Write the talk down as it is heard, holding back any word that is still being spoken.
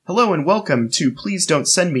Hello and welcome to Please Don't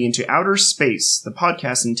Send Me Into Outer Space, the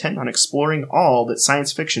podcast intent on exploring all that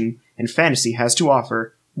science fiction and fantasy has to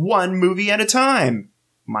offer, one movie at a time.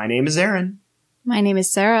 My name is Aaron. My name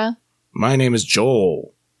is Sarah. My name is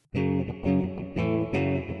Joel.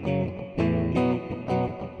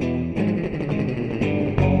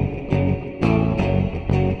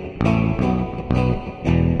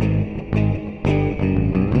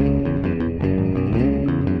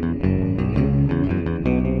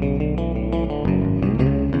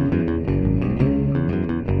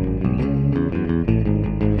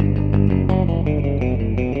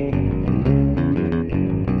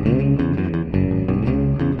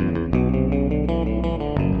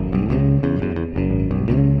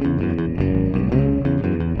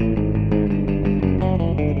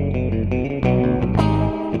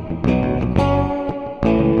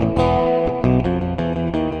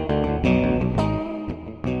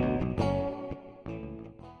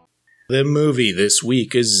 The movie this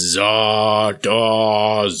week is Zardoz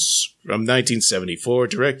from 1974,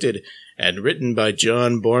 directed and written by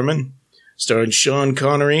John Boorman, starring Sean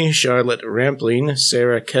Connery, Charlotte Rampling,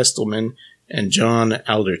 Sarah Kestelman, and John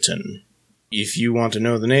Alderton. If you want to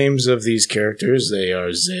know the names of these characters, they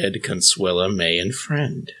are Zed, Consuela, May, and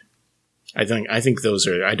Friend. I think those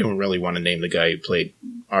are... I don't really want to name the guy who played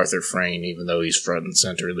Arthur Frayne, even though he's front and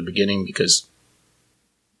center in the beginning, because...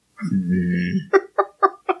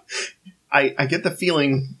 I get the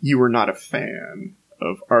feeling you were not a fan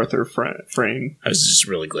of Arthur Frayne. I was just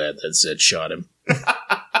really glad that Zed shot him.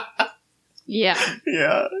 Yeah.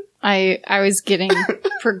 Yeah. I was getting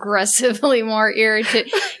progressively more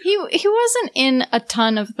irritated. He wasn't in a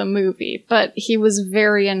ton of the movie, but he was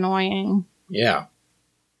very annoying. Yeah.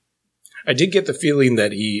 I did get the feeling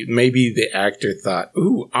that maybe the actor thought,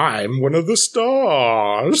 ooh, I'm one of the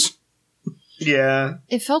stars. Yeah.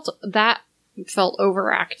 It felt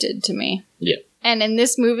overacted to me. Yeah. And in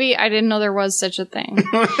this movie, I didn't know there was such a thing.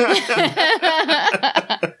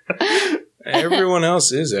 Everyone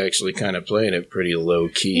else is actually kind of playing it pretty low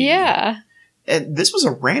key. Yeah. And this was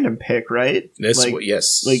a random pick, right?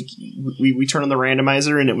 Yes. Like we turned on the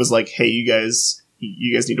randomizer and it was like, hey, you guys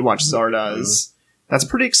need to watch Zardoz. Mm-hmm. That's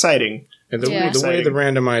pretty exciting. And the way the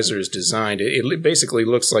randomizer is designed, it basically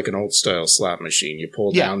looks like an old style slot machine. You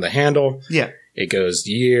pull down the handle. Yeah. It goes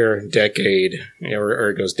year, decade, or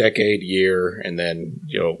it goes decade, year, and then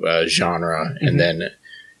genre, and then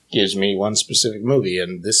gives me one specific movie.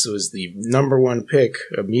 And this was the number one pick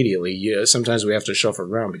immediately. Yeah, sometimes we have to shuffle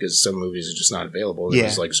around because some movies are just not available. It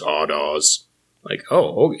was like Zardoz. Like,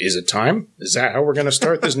 oh, is it time? Is that how we're going to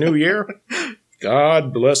start this new year?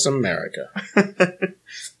 God bless America.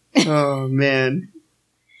 Oh, man.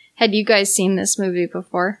 Had you guys seen this movie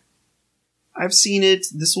before? I've seen it.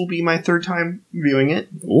 This will be my third time viewing it.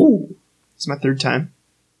 Ooh. It's my third time.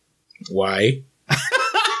 Why?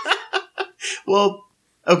 Well,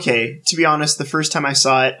 okay. To be honest, the first time I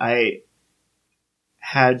saw it, I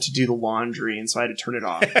had to do the laundry, and so I had to turn it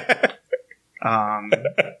off.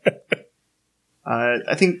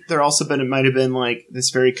 I think there also might have been like this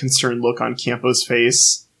very concerned look on Campo's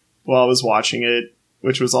face while I was watching it,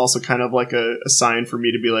 which was also kind of like a sign for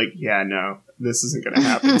me to be like, yeah, no, this isn't going to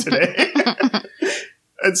happen today.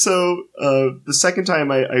 And so the second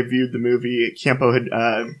time I viewed the movie, Campo had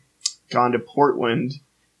gone to Portland,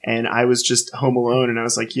 and I was just home alone, and I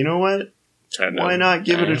was like, you know what? Why not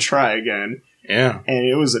give it a try again? Yeah. And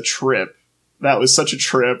it was a trip. That was such a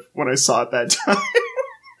trip when I saw it that time.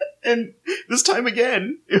 And this time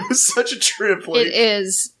again, it was such a trip. Like, It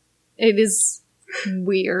is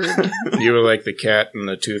weird. You were like the cat in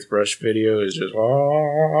the toothbrush video. Is just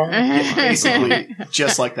basically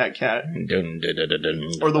just like that cat.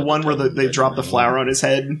 Or the one where they drop the flower on his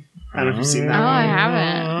head. I don't know if you've seen that. Oh, I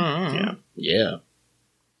haven't. Yeah.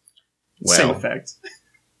 Well, same effect.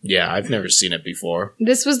 Yeah, I've never seen it before.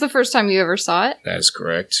 This was the first time you ever saw it? That is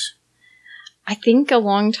correct. I think a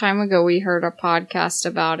long time ago we heard a podcast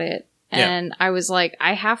about it. And I was like,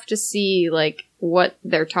 I have to see, like, what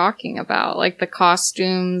they're talking about. Like, the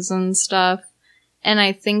costumes and stuff. And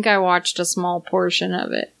I think I watched a small portion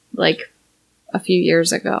of it, like, a few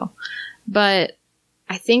years ago. But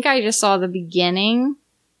I think I just saw the beginning.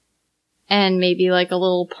 And maybe, like, a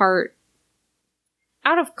little part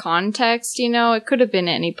out of context, you know? It could have been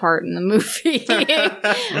any part in the movie.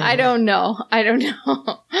 I don't know.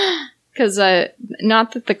 Because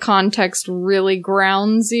not that the context really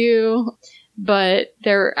grounds you, but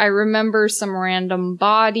I remember some random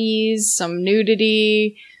bodies, some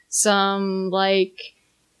nudity, some like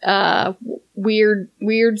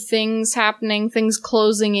weird things happening, things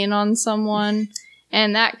closing in on someone.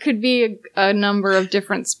 And that could be a number of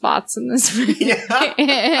different spots in this movie. Yeah.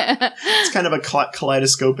 It's kind of a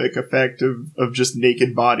kaleidoscopic effect of just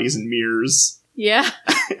naked bodies and mirrors. Yeah.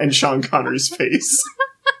 And Sean Connery's face.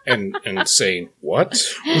 And saying, what?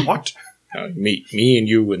 What? Me and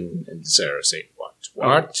you and Sarah saying, what?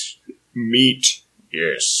 What? Meat.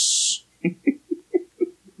 Yes.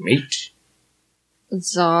 Meat.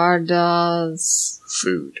 Zardoz.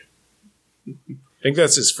 Food. I think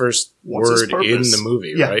that's his first What's his word purpose? in the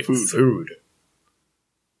movie, Yeah, right? food.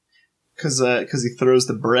 Because he throws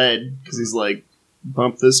the bread, because he's like,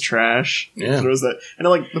 bump this trash. Yeah. He throws that. And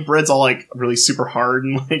like, the bread's all like really super hard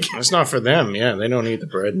and like... That's not for them, yeah. They don't eat the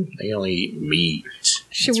bread. They only eat meat.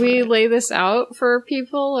 Should we lay this out for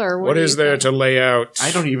people, or What is there to lay out?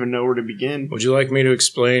 I don't even know where to begin. Would you like me to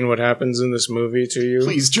explain what happens in this movie to you?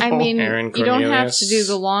 Please, Joel. I mean, Aaron you don't have Cornelius? to do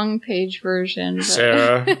the long page version. But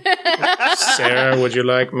Sarah, would you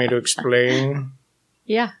like me to explain?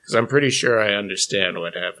 Yeah. Because I'm pretty sure I understand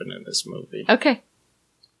what happened in this movie. Okay.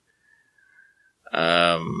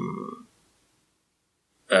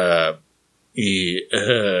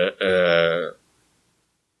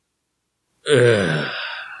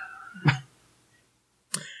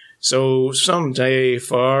 So someday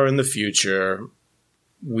far in the future,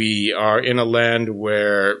 we are in a land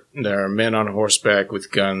where there are men on horseback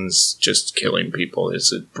with guns just killing people.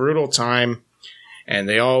 It's a brutal time, and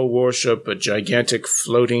they all worship a gigantic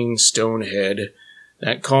floating stone head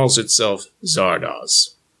that calls itself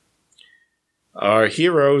Zardoz. Our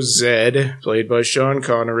hero, Zed, played by Sean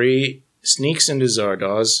Connery, sneaks into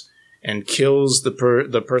Zardoz and kills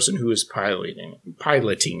the person who is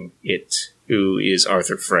piloting it, who is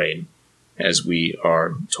Arthur Frayne, as we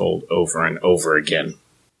are told over and over again.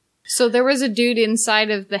 So there was a dude inside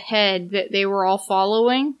of the head that they were all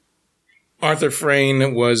following? Arthur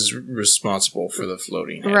Frayne was responsible for the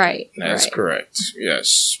floating head. Right. That's right. correct,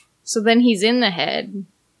 yes. So then he's in the head.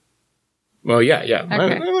 Well, yeah.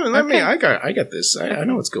 Okay. Let me. I got this. I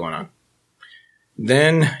know what's going on.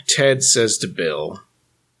 Then Ted says to Bill,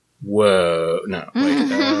 "Whoa, no, wait."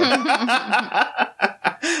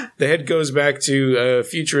 The head goes back to a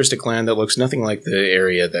futuristic land that looks nothing like the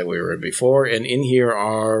area that we were in before, and in here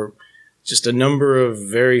are just a number of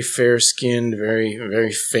very fair-skinned, very,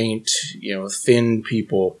 very faint, thin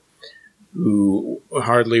people who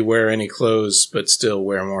hardly wear any clothes, but still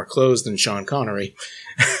wear more clothes than Sean Connery.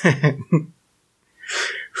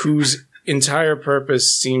 Whose entire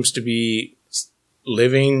purpose seems to be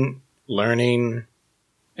living, learning,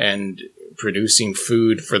 and producing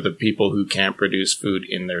food for the people who can't produce food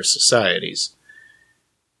in their societies.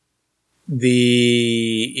 It's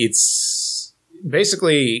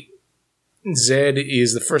basically Zed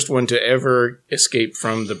is the first one to ever escape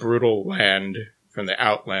from the brutal land, from the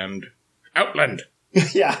Outland,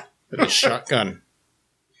 Yeah. with a shotgun.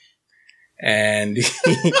 And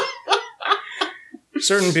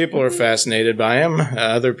certain people are fascinated by him.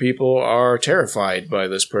 Other people are terrified by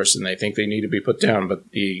this person. They think they need to be put down, but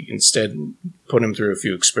he instead put him through a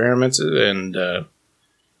few experiments and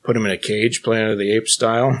put him in a cage, Planet of the Apes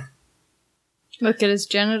style. Look at his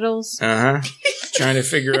genitals. Trying to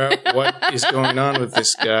figure out what is going on with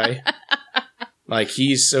this guy. Like,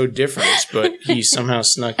 he's so different, but he somehow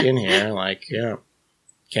snuck in here. Like, yeah.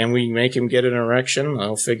 Can we make him get an erection?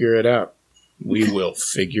 I'll figure it out. We will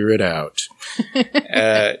figure it out.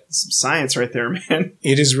 Some science right there, man.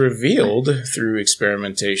 It is revealed through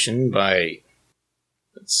experimentation by,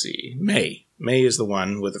 let's see, May. May is the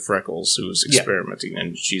one with the freckles who is experimenting,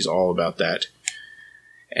 and she's all about that.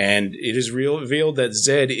 And it is revealed that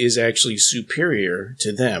Zed is actually superior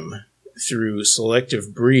to them through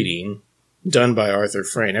selective breeding done by Arthur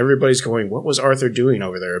Frayne. Everybody's going, what was Arthur doing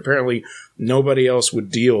over there? Apparently, nobody else would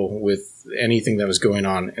deal with anything that was going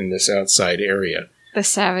on in this outside area. The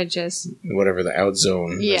savages. Whatever, the out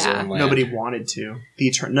zone. Yeah. The zone land. Nobody wanted to.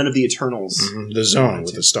 None of the Eternals. Mm-hmm. The zone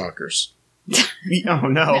with the stalkers. Oh,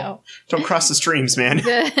 no. Don't cross the streams, man.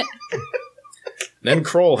 Then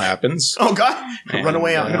Kroll happens. Oh, God. I'm going to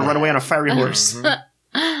run away on a fiery horse.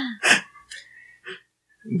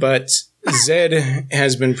 But Zed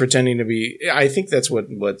has been pretending to be... I think that's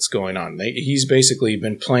what's going on. He's basically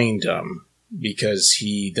been playing dumb because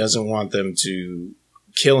he doesn't want them to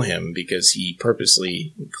kill him because he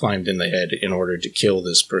purposely climbed in the head in order to kill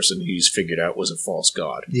this person who he's figured out was a false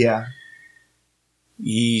god. Yeah.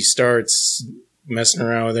 He starts messing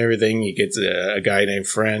around with everything. He gets a guy named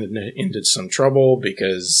Friend into some trouble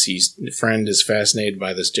because Friend is fascinated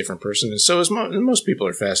by this different person. And so is most people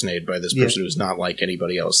are fascinated by this person who's not like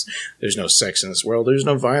anybody else. There's no sex in this world. There's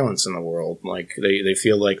no violence in the world. Like they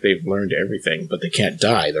feel like they've learned everything, but they can't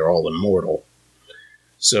die. They're all immortal.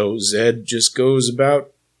 So Zed just goes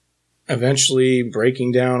about eventually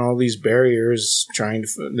breaking down all these barriers, trying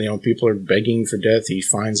to, people are begging for death. He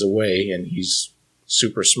finds a way, and he's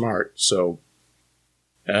super smart. So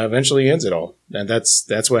eventually he ends it all. And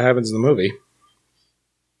that's what happens in the movie.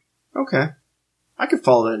 Okay. I could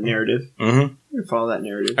follow that narrative. Mm-hmm. I could follow that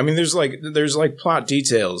narrative. I mean, there's plot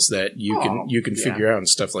details that you can figure out and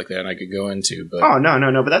stuff like that, and I could go into. But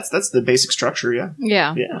no. But that's the basic structure. Yeah.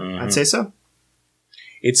 Yeah. Mm-hmm. I'd say so.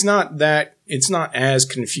 It's not as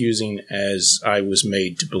confusing as I was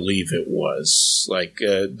made to believe it was. Like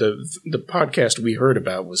the podcast we heard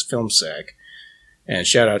about was FilmSack, and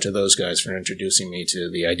shout out to those guys for introducing me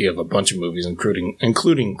to the idea of a bunch of movies,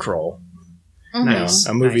 including Krull. Mm-hmm. Nice.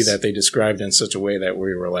 A movie that they described in such a way that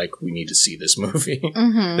we were like, we need to see this movie.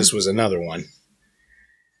 Mm-hmm. This was another one.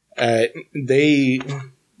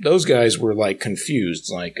 Those guys were like confused.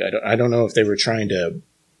 Like I don't know if they were trying to.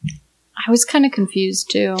 I was kind of confused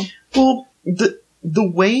too. Well, the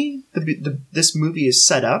way this movie is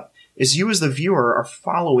set up is you as the viewer are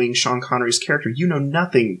following Sean Connery's character. You know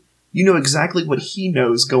nothing. You know exactly what he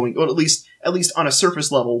knows going, or at least on a surface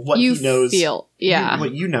level, what you he knows. Feel, yeah.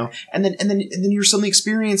 What you know, and then you're suddenly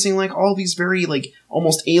experiencing like all these very like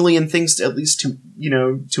almost alien things, at least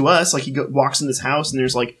to us. Like he walks in this house and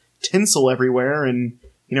there's like tinsel everywhere, and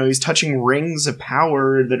he's touching rings of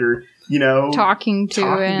power that are talking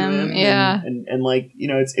to him. Yeah, and like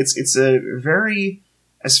it's a very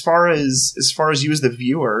as far as you as the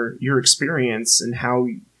viewer, your experience and how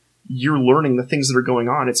you're learning the things that are going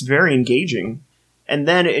on. It's very engaging. And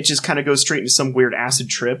then it just kind of goes straight into some weird acid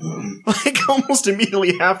trip, like almost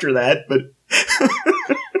immediately after that. But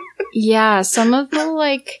yeah, some of the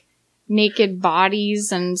like naked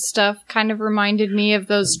bodies and stuff kind of reminded me of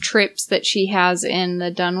those trips that she has in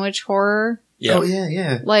the Dunwich Horror. Yeah. Oh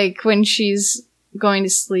yeah. Like when she's going to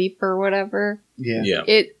sleep or whatever. Yeah.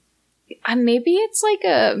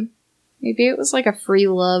 Maybe it was like a free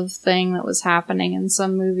love thing that was happening in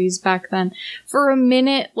some movies back then. For a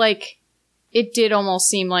minute, like, it did almost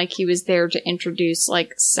seem like he was there to introduce,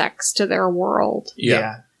 like, sex to their world.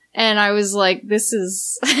 Yeah. And I was like, this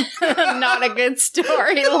is not a good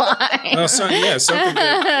storyline. Well, certainly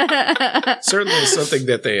something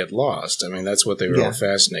that they had lost. I mean, that's what they were all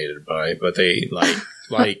fascinated by. But they,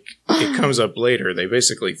 like it comes up later, they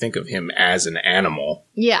basically think of him as an animal.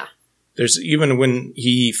 Yeah. There's even when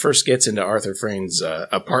he first gets into Arthur Frayn's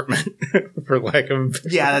apartment, for lack of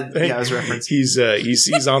I was referenced. He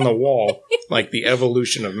sees on the wall like the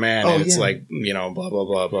evolution of man, and it's like blah blah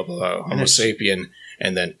blah blah blah Homo sapien,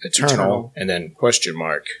 and then eternal, and then question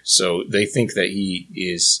mark. So they think that he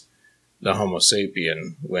is the Homo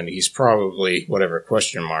sapien when he's probably whatever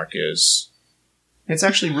question mark is. It's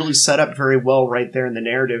actually really set up very well right there in the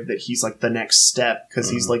narrative that he's like the next step, because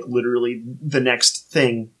he's like literally the next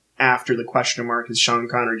thing. After the question mark is Sean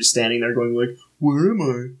Connery just standing there going like, where am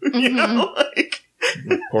I?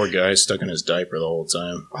 Mm-hmm. Poor guy stuck in his diaper the whole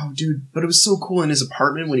time. Oh, dude! But it was so cool in his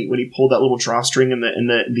apartment when he pulled that little drawstring and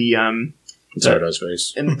the Zardoz's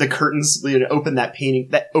face and the curtains opened that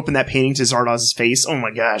painting to Zardoz's face. Oh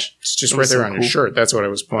my gosh! It's just right there on his shirt. That's what I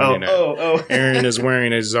was pointing at. Oh! Aaron is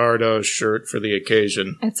wearing a Zardoz shirt for the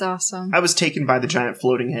occasion. It's awesome. I was taken by the giant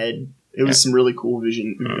floating head. It was some really cool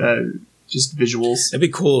vision. Just visuals. It'd be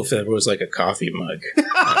cool if there was like a coffee mug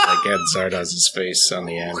that had Zardoz's face on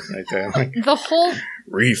the end right there. Like, the whole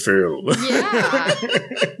refill. Yeah.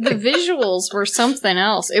 The visuals were something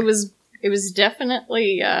else. It was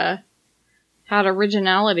definitely had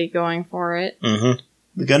originality going for it. Mm-hmm.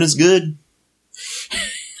 The gun is good.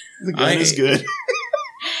 The gun is good.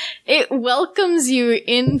 It welcomes you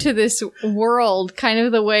into this world kind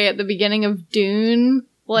of the way at the beginning of Dune.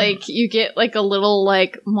 Like, you get, like, a little,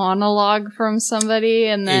 like, monologue from somebody,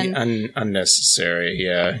 and then... unnecessary,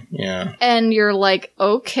 yeah. And you're like,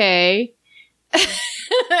 okay.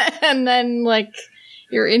 And then, like,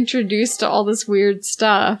 you're introduced to all this weird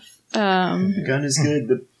stuff. The gun is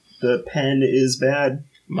good. The pen is bad.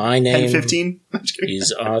 My name Pen 15?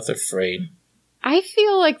 is Arthur Frayn. I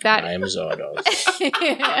feel like that... I am Zardoz.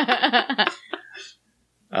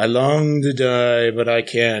 I long to die, but I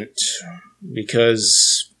can't.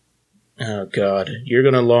 Because, oh God, you're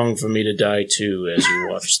gonna long for me to die too as you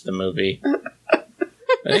watch the movie.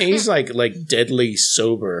 He's like deadly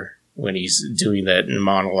sober when he's doing that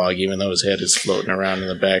monologue, even though his head is floating around in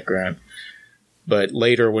the background. But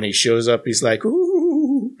later when he shows up, he's like,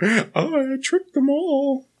 ooh, I tricked them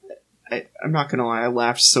all. I'm not gonna lie, I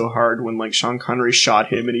laughed so hard when like Sean Connery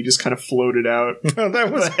shot him and he just kind of floated out.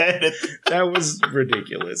 That was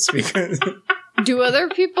ridiculous because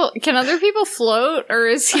can other people float, or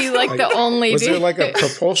is he like the only Was dude? there like a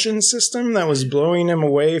propulsion system that was blowing him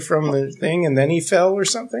away from the thing and then he fell or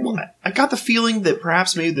something? Well, I got the feeling that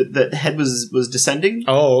perhaps maybe the head was descending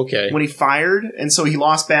Oh, okay. when he fired, and so he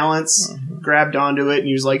lost balance, grabbed onto it, and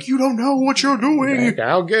he was like, "You don't know what you're doing." Like,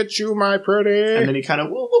 I'll get you, my pretty. And then he kind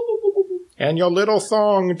of And your little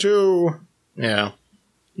thong, too. Yeah.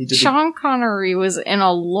 he did Sean Connery was in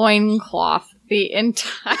a loincloth the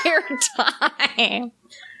entire time.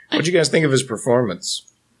 What'd you guys think of his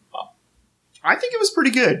performance? I think it was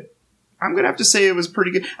pretty good. I'm gonna have to say it was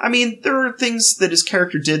pretty good. I mean, there are things that his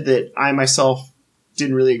character did that I myself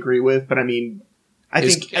didn't really agree with, but I mean, I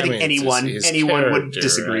think anyone would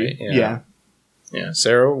disagree. Right? Yeah.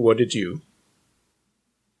 Sarah, what did you?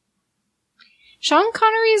 Sean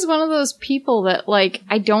Connery is one of those people that, like,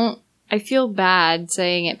 I feel bad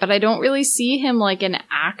saying it, but I don't really see him like an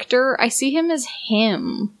actor. I see him as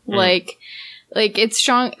him. Like it's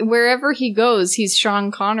Sean, wherever he goes, he's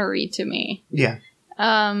Sean Connery to me. Yeah.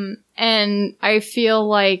 And I feel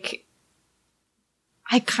like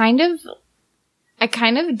I kind of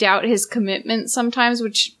doubt his commitment sometimes,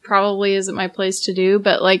 which probably isn't my place to do,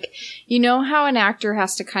 but like, you know how an actor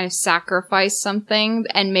has to kind of sacrifice something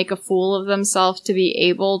and make a fool of themselves to be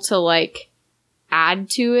able to like add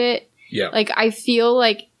to it? Yeah. Like, I feel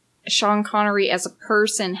like Sean Connery as a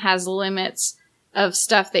person has limits of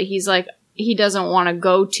stuff that he's like, he doesn't want to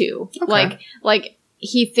go to. Okay. Like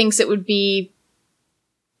he thinks it would be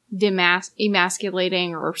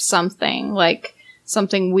emasculating or something, like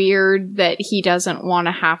something weird that he doesn't want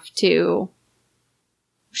to have to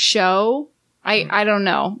show. I don't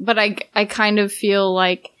know, but I kind of feel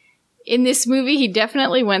like in this movie, he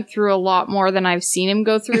definitely went through a lot more than I've seen him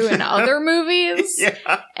go through in other movies.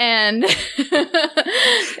 Yeah. And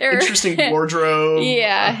Interesting wardrobe.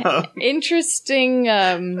 Yeah.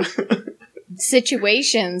 Interesting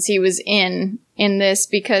situations he was in this,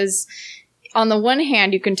 because on the one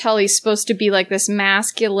hand, you can tell he's supposed to be like this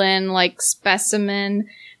masculine, like, specimen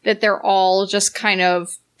that they're all just kind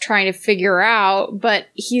of trying to figure out, but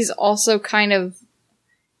he's also kind of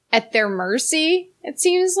at their mercy, it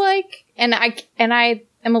seems like. And I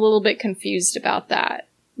am a little bit confused about that.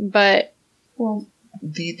 But well,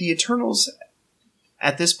 the Eternals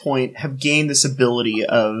at this point have gained this ability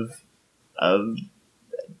of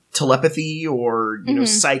telepathy or you know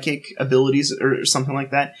psychic abilities or something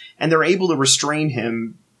like that, and they're able to restrain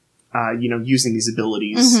him, using these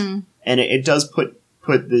abilities, and it does put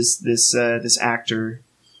this actor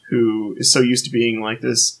who is so used to being like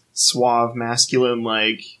this suave, masculine,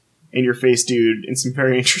 like in your face dude in some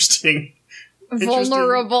very interesting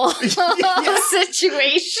vulnerable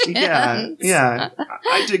situations. Yeah.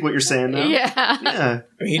 I dig what you're saying, though. Yeah. I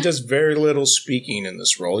mean, he does very little speaking in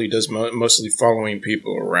this role. He does mostly following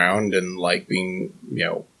people around and, like, being,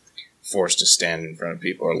 forced to stand in front of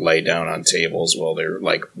people or lay down on tables while they're,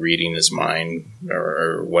 like, reading his mind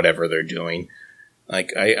or whatever they're doing.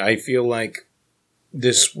 Like, I feel like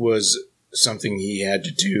this was something he had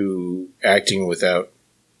to do acting without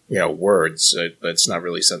words. That's not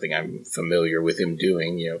really something I'm familiar with him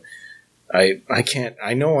doing.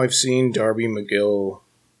 I know I've seen Darby McGill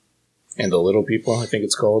and the Little People, I think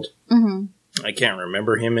it's called. Mm-hmm. I can't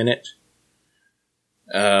remember him in it.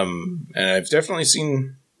 And I've definitely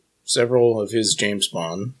seen several of his James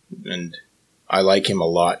Bond, and I like him a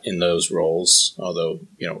lot in those roles, although,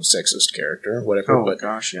 sexist character, whatever. Oh, but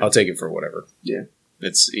gosh, yeah. I'll take it for whatever. Yeah.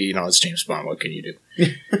 It's James Bond, what can you do?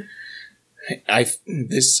 I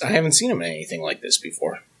haven't seen him in anything like this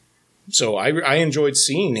before. So I enjoyed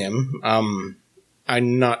seeing him. I'm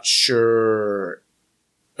not sure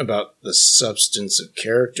about the substance of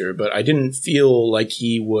character, but I didn't feel like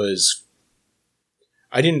he was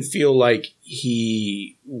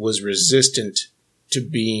resistant to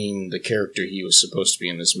being the character he was supposed to be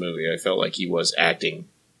in this movie. I felt like he was acting.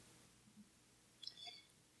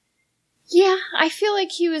 Yeah, I feel like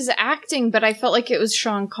he was acting, but I felt like it was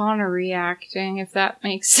Sean Connery acting, if that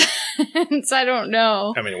makes sense. I don't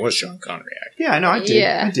know. I mean, it was Sean Connery acting. Yeah, I know, I dig.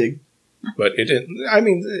 Yeah. I dig. But it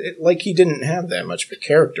didn't, he didn't have that much of a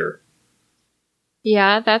character.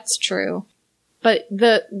 Yeah, that's true. But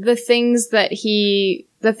the things that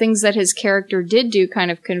his character did do kind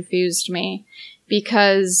of confused me,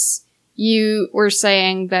 because you were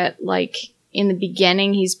saying that, like, in the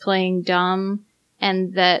beginning he's playing dumb,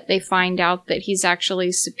 and that they find out that he's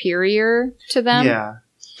actually superior to them. Yeah.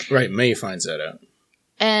 Right, May finds that out.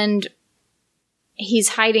 And he's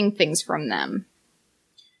hiding things from them.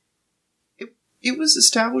 It was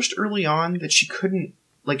established early on that she couldn't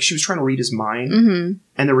like she was trying to read his mind, Mm-hmm.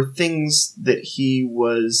 and there were things that he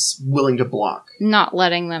was willing to block. Not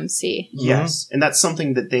letting them see. Yes, and that's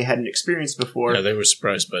something that they hadn't experienced before. Yeah, they were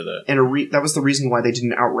surprised by that. And that was the reason why they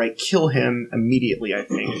didn't outright kill him immediately, I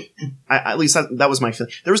think. At least that was my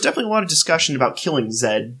feeling. There was definitely a lot of discussion about killing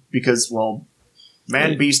Zed, because, well,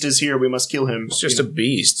 Man-Beast is here, we must kill him. It's just a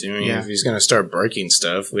beast. I mean, Yeah. if he's going to start breaking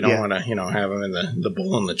stuff, we don't Yeah. want to, have him in the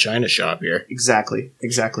bull in the china shop here. Exactly.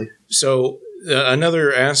 So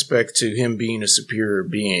another aspect to him being a superior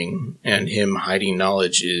being and him hiding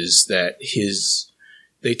knowledge is that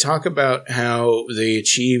they talk about how they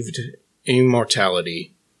achieved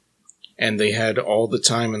immortality and they had all the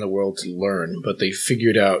time in the world to learn, but they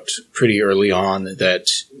figured out pretty early on that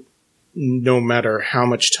no matter how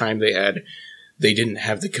much time they had, they didn't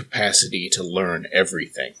have the capacity to learn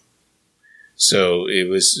everything. So it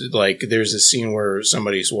was like there's a scene where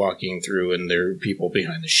somebody's walking through and there are people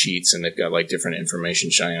behind the sheets and they've got like different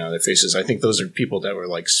information shining on their faces. I think those are people that were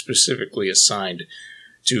like specifically assigned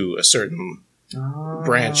to a certain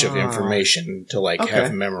branch of information to like Okay.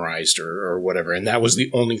 have memorized or whatever. And that was the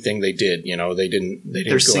only thing they did. They didn't Their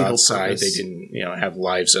go single outside. purpose. They didn't, have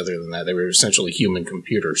lives other than that. They were essentially human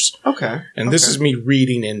computers. Okay. And this is me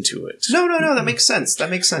reading into it. No, that makes sense.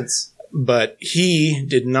 But he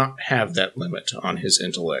did not have that limit on his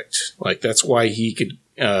intellect. Like, that's why he could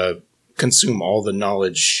consume all the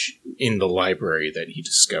knowledge in the library that he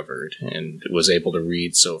discovered and was able to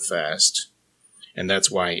read so fast. And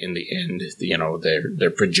that's why, in the end,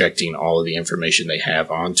 they're projecting all of the information they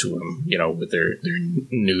have onto him, with their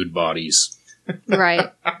nude bodies.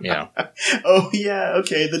 Right. Yeah. Oh, yeah,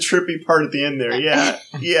 okay, the trippy part at the end there.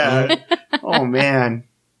 Yeah. Oh, man.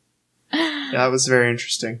 That was very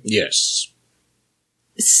interesting. Yes.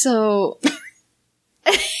 So,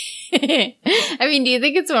 I mean, do you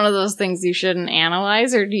think it's one of those things you shouldn't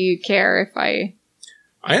analyze, or do you care if I...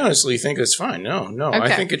 I honestly think it's fine. No. Okay.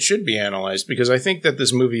 I think it should be analyzed because I think that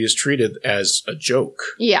this movie is treated as a joke.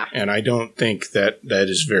 Yeah. And I don't think that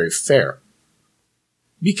is very fair.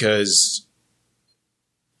 Because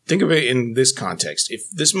think of it in this context.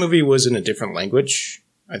 If this movie was in a different language,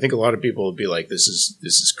 I think a lot of people would be like, this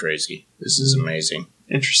is crazy. This is amazing.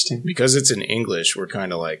 Interesting. Because it's in English, we're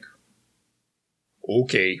kind of like,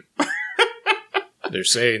 okay. They're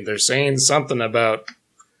saying something about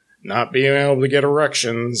not being able to get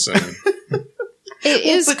erections and It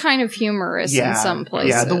is kind of humorous in some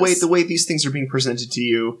places. Yeah, the way these things are being presented to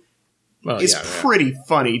you is pretty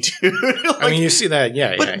funny, dude. I mean, you see that,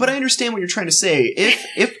 But I understand what you're trying to say.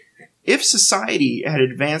 If society had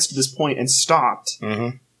advanced to this point and stopped,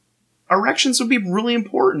 erections would be really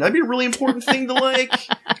important. That'd be a really important thing to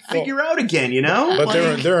figure out again, But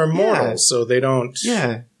they're immortal, so they don't.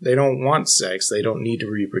 Yeah. They don't want sex. They don't need to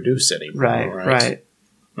reproduce anymore. Right.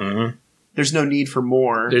 Mm-hmm. There's no need for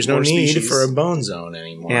more. There's no need species. for a bone zone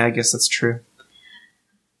anymore. Yeah, I guess that's true.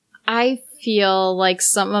 I feel like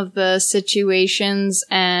some of the situations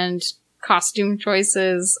and costume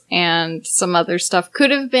choices and some other stuff could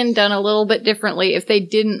have been done a little bit differently if they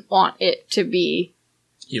didn't want it to be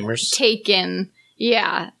Humorous. taken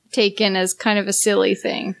as kind of a silly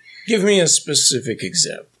thing. Give me a specific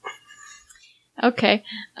example. Okay.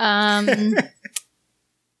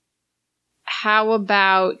 How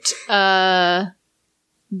about the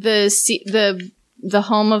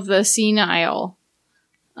home of the senile?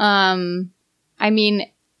 I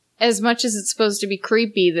mean, as much as it's supposed to be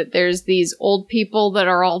creepy that there's these old people that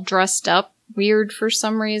are all dressed up weird for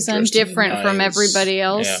some reason, Dressed in different from knives. everybody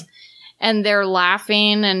else, Yeah. and they're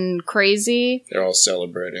laughing and crazy. They're all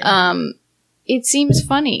celebrating. It seems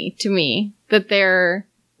funny to me that they're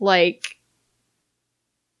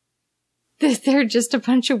just a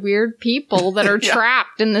bunch of weird people that are Yeah.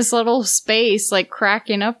 trapped in this little space,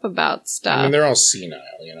 cracking up about stuff. I mean, they're all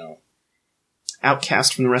senile,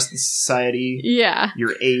 Outcast from the rest of the society. Yeah.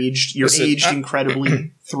 You're aged. You're Listen, aged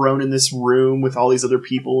incredibly. Thrown in this room with all these other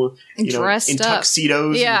people, Dressed in up.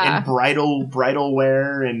 tuxedos Yeah. and bridal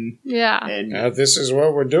wear, and Yeah. this is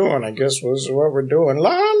what we're doing. I guess this is what we're doing.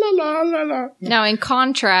 La la la la la. Now, in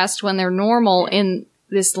contrast, when they're normal in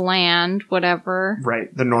this land, whatever, right,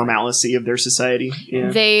 the normalcy of their society.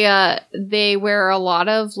 Yeah. they wear a lot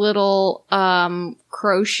of little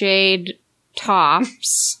crocheted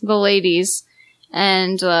tops, the ladies,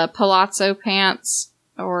 and palazzo pants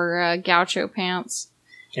or gaucho pants.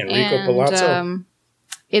 Enrico Palazzo.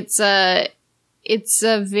 It's a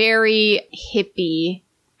very hippie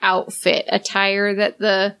outfit attire that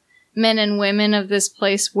the men and women of this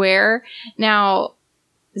place wear. Now,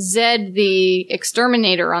 Zed, the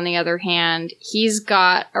exterminator, on the other hand, he's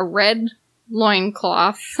got a red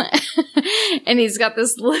loincloth. And he's got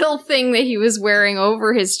this little thing that he was wearing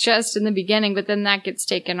over his chest in the beginning, but then that gets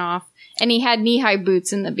taken off. And he had knee-high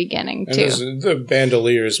boots in the beginning, too. And the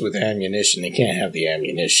bandoliers with ammunition, they can't have the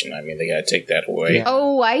ammunition. I mean, they gotta take that away. Yeah.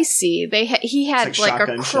 Oh, I see. He had It's like a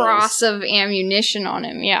shotgun cross of ammunition on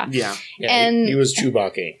him, yeah. Yeah. Yeah, And- he was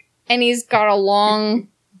Chewbacca. And he's got a long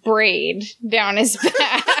braid down his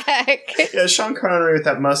back. Yeah, Sean Connery with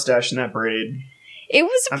that mustache and that braid. It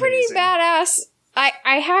was a pretty Amazing. badass.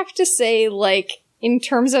 I have to say, like, in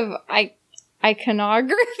terms of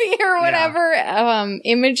iconography or whatever,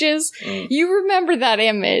 images, you remember that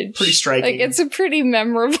image. Pretty striking. Like, it's a pretty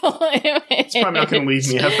memorable image. It's probably not going to leave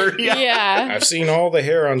me ever. Yeah. Yeah. I've seen all the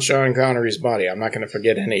hair on Sean Connery's body. I'm not gonna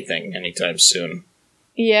forget anything anytime soon.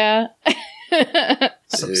 Yeah.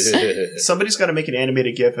 Somebody's got to make an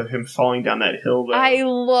animated GIF of him falling down that hill, though. I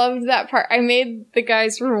loved that part. I made the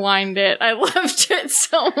guys rewind it. I loved it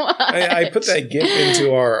so much. I put that GIF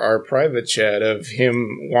into our private chat of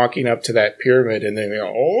him walking up to that pyramid and then they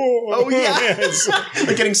go, Oh, yeah. yes,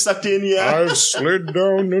 Like getting sucked in, yeah. I've slid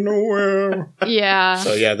down to nowhere. Yeah.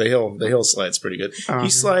 So yeah, the hill slide's pretty good. Uh-huh. He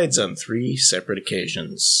slides on 3 separate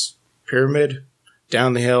occasions: pyramid,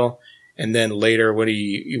 down the hill, and then later when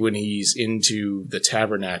he's into the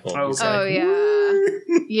tabernacle. Oh, he's okay. like,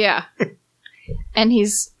 Oh, yeah. Yeah. And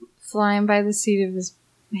he's flying by the seat of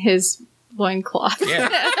his loincloth. Yeah.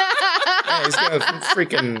 Yeah, he's got a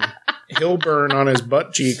freaking hill burn on his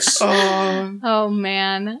butt cheeks. Oh,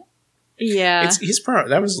 man. Yeah.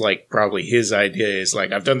 That was like probably his idea. Is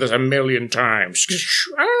like, I've done this a million times.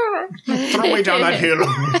 Throw me down that hill.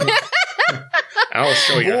 I'll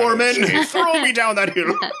show you. how to Borman, escape. throw me down that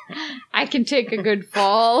hill. I can take a good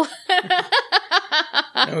fall.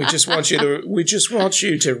 No, we just want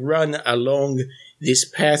you to run along this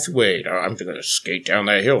pathway. No, I'm going to skate down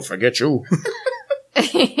that hill. Forget you.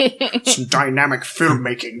 Some dynamic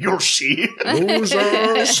filmmaking, you'll see.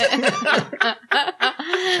 Losers.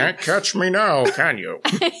 Can't catch me now, can you?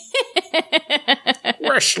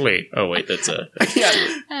 Wesley. Oh, wait, that's a... Yeah,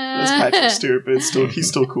 that's Patrick Stewart, but he's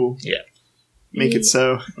still cool. Yeah. Make it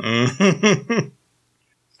so.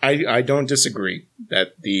 I don't disagree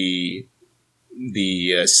that the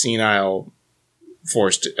senile,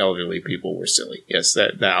 forced elderly people were silly. Yes,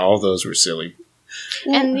 that all those were silly.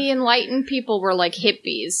 And the enlightened people were like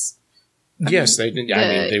hippies. Yes, they did. I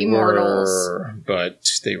mean, they immortals. were, but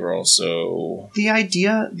they were also. The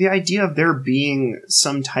idea of there being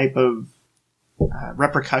some type of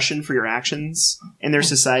repercussion for your actions in their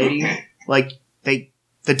society, like the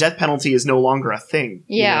death penalty is no longer a thing.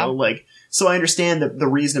 Yeah. You know? Like, so I understand the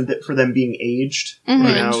reason for them being aged.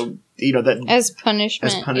 Mhm. You know that As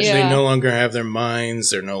punishment. As punishment. Yeah. They no longer have their minds.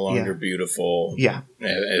 They're no longer Yeah. beautiful. Yeah.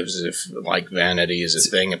 As if like vanity is a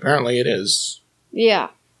thing. Apparently, it is. Yeah.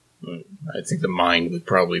 I think the mind would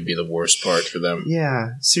probably be the worst part for them.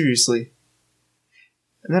 Yeah, seriously.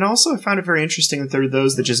 And then also I found it very interesting that there are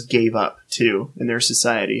those that just gave up, too, in their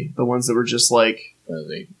society. The ones that were just like...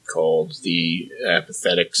 They called the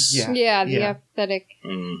apathetics. Yeah. Yeah, the Yeah. apathetic.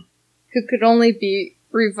 Mm. Who could only be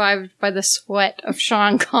revived by the sweat of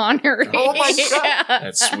Sean Connery. Oh my God. Yeah.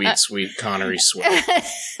 That sweet, sweet Connery sweat.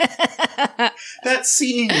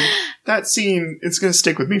 That scene, it's going to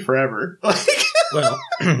stick with me forever. Like, Well,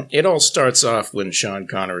 it all starts off when Sean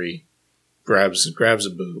Connery grabs a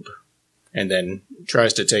boob and then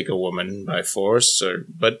tries to take a woman by force,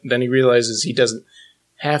 but then he realizes he doesn't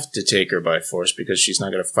have to take her by force because she's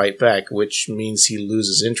not going to fight back, which means he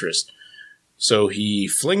loses interest. So he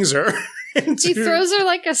flings her. He throws her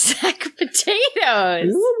like a sack of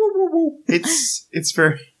potatoes. it's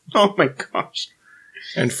very... Oh my gosh.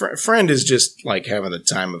 And Friend is just like having the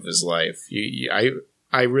time of his life.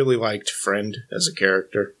 I really liked Friend as a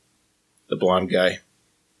character, the blonde guy. You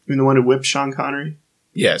mean the one who whipped Sean Connery?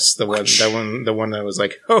 Yes, the one that was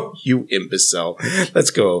like, "Oh, you imbecile!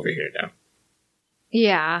 Let's go over here now."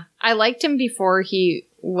 Yeah. I liked him before he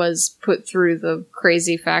was put through the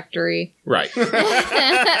crazy factory. Right, the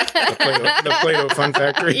Play-Doh Fun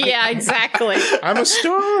Factory. Yeah, exactly. I'm a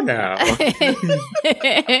star now.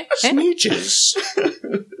 Sneeches.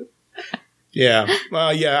 Yeah,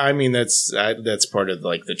 well, yeah. I mean, that's part of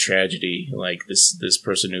like the tragedy. Like this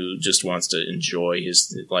person who just wants to enjoy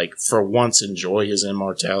for once enjoy his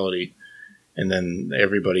immortality, and then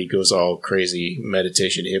everybody goes all crazy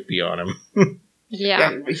meditation hippie on him.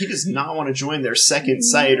 Yeah. But he does not want to join their second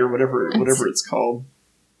sight or whatever it's called.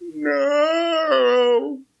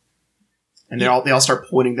 No. And they all start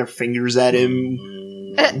pointing their fingers at him,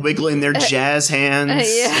 wiggling their jazz hands.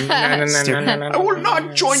 Yeah. I will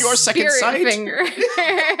not join your second Spirit sight. fingers.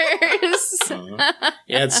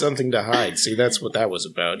 He had something to hide. See, that's what that was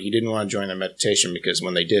about. He didn't want to join the meditation because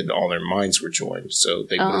when they did, all their minds were joined. So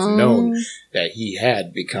they would have known that he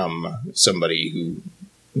had become somebody who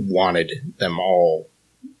wanted them all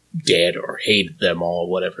dead or hated them all,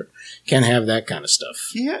 whatever. Can't have that kind of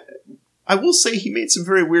stuff. Yeah. I will say he made some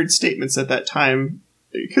very weird statements at that time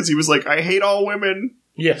because he was like, I hate all women.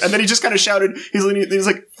 Yes. And then he just kind of shouted, he's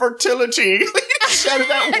like, fertility. He just shouted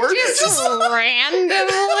that word. Just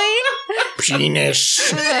randomly.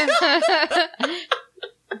 Penis.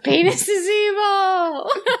 Penis is evil.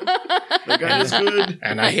 That guy is good.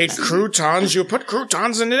 And I hate croutons. You put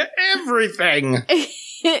croutons into everything.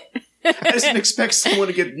 I just didn't expect someone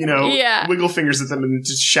to get, Yeah. wiggle fingers at them and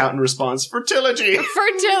just shout in response, fertility.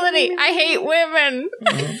 Fertility. I hate women.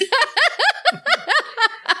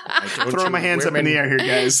 Throwing my hands up in the air here,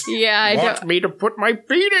 guys. Yeah, I Want don't. me to put my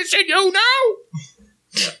penis in you now?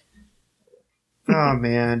 Oh,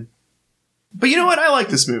 man. But you know what? I like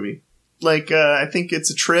this movie. Like, I think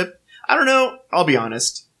it's a trip. I don't know. I'll be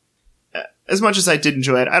honest. As much as I did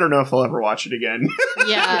enjoy it, I don't know if I'll ever watch it again.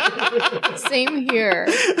 Yeah. Same here.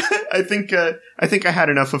 I think I had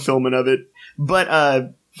enough fulfillment of it.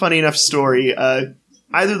 But funny enough story,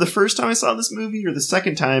 either the first time I saw this movie or the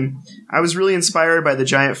second time, I was really inspired by the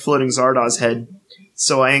giant floating Zardoz head.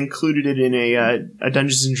 So I included it in a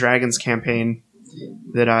Dungeons and Dragons campaign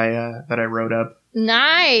that I wrote up.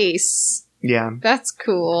 Nice. Yeah. That's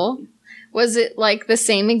cool. Was it like the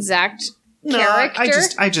same exact character?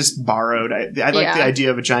 I just borrowed. I like the idea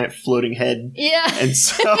of a giant floating head. Yeah. And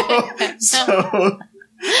so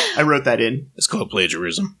I wrote that in. It's called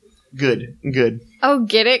plagiarism. Good. Oh,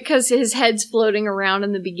 get it? Because his head's floating around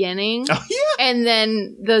in the beginning. Oh, yeah. And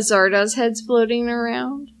then the Zardoz head's floating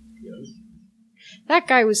around. That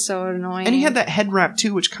guy was so annoying. And he had that head wrap,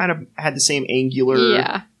 too, which kind of had the same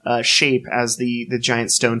angular shape as the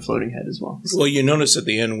giant stone floating head as well. Well, you notice at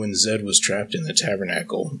the end when Zed was trapped in the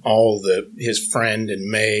tabernacle, his friend and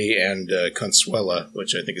May and Consuela,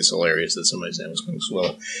 which I think is hilarious that somebody's name was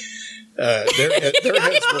Consuela, their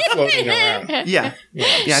heads were floating around. Yeah,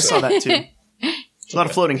 I saw that, too. There's a lot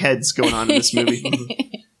of floating heads going on in this movie.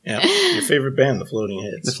 Yeah, your favorite band, the Floating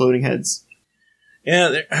Heads. The Floating Heads.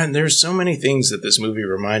 Yeah, there's so many things that this movie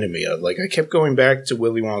reminded me of. Like, I kept going back to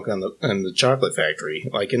Willy Wonka and the Chocolate Factory.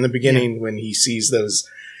 Like, in the beginning, when he sees those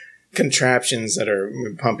contraptions that are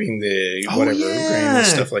pumping the grain and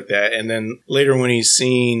stuff like that. And then later when he's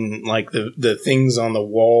seeing, like, the things on the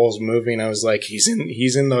walls moving, I was like, he's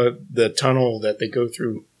in the tunnel that they go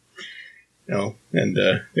through. And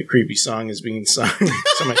the creepy song is being sung.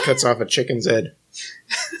 Somebody cuts off a chicken's head.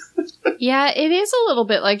 Yeah, it is a little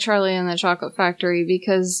bit like Charlie and the Chocolate Factory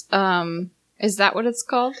because, is that what it's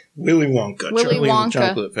called? Willy Wonka. Willy Charlie Wonka. and the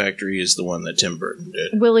Chocolate Factory is the one that Tim Burton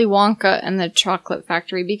did. Willy Wonka and the Chocolate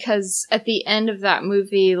Factory because at the end of that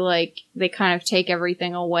movie, like, they kind of take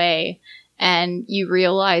everything away and you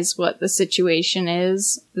realize what the situation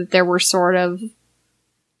is, that there were sort of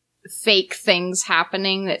fake things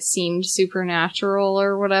happening that seemed supernatural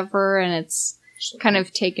or whatever, and it's kind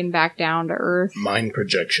of taken back down to earth. Mind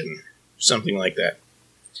projection. Something like that.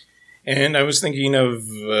 And I was thinking of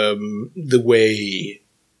the way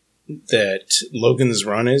that Logan's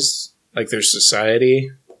Run is, like their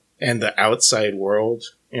society and the outside world.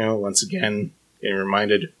 Once again, getting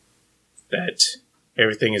reminded that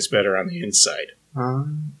everything is better on the inside.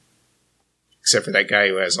 Except for that guy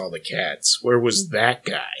who has all the cats. Where was that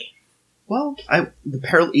guy? Well,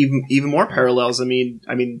 even more parallels. I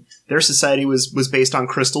mean, their society was based on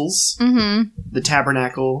crystals. Mm-hmm. The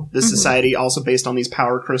tabernacle, this society also based on these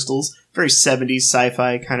power crystals. Very 70s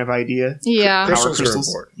sci-fi kind of idea. Yeah. Power Crystals are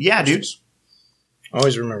important. Yeah, dude.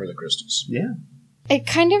 Always remember the crystals. Yeah. It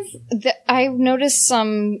kind of, I've noticed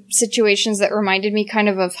some situations that reminded me kind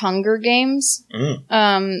of Hunger Games.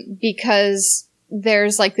 Because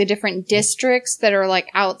there's like the different districts that are like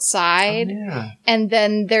outside. Oh, yeah. And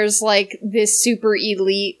then there's like this super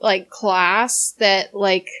elite like class that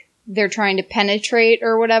like they're trying to penetrate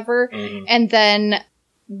or whatever. Mm-hmm. And then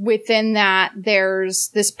within that there's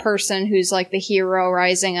this person who's like the hero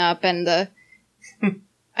rising up and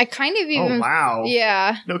I kind of even... Oh, wow.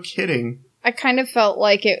 Yeah. No kidding. I kind of felt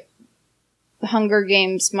like the Hunger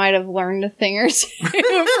Games might have learned a thing or two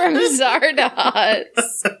from Zardoz.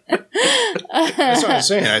 That's what I'm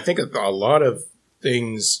saying. I think a lot of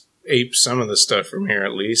things ape some of the stuff from here,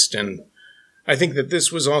 at least. And I think that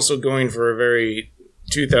this was also going for a very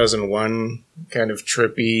 2001 kind of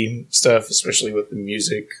trippy stuff, especially with the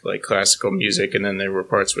music, like classical music. And then there were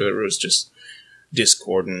parts where it was just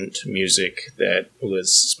discordant music that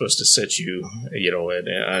was supposed to set you, at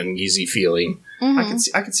an uneasy feeling. Mm-hmm.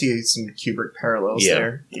 I could see some Kubrick parallels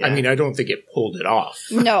there. Yeah. I mean, I don't think it pulled it off.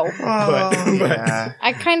 No. Yeah.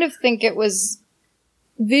 I kind of think it was...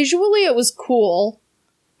 Visually, it was cool,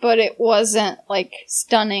 but it wasn't, like,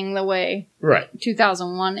 stunning the way Right.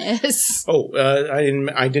 2001 is. Oh,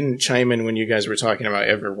 I didn't chime in when you guys were talking about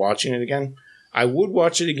ever watching it again. I would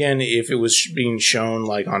watch it again if it was being shown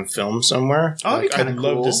like on film somewhere. Oh, that'd be kind I'd of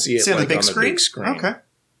love cool. to see it on like the big on screen? the big screen. Okay.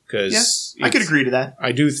 Because I could agree to that.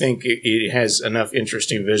 I do think it has enough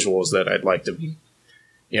interesting visuals that I'd like to be,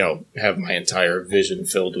 have my entire vision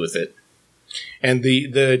filled with it. And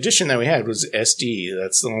the edition that we had was SD.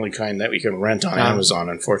 That's the only kind that we can rent on Amazon,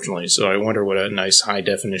 unfortunately. So I wonder what a nice high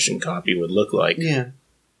definition copy would look like. Yeah.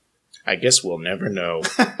 I guess we'll never know.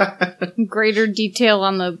 Greater detail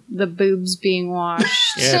on the boobs being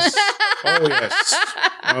washed. Yes. Oh, yes.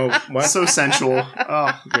 Oh, what? So sensual.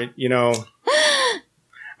 Oh.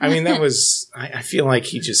 I mean, that was... I feel like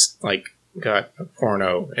he just, got a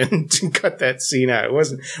porno and cut that scene out. It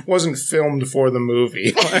wasn't filmed for the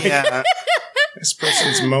movie. Yeah. This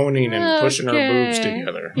person's moaning and pushing her boobs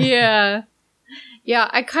together. Yeah. Yeah,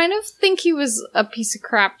 I kind of think he was a piece of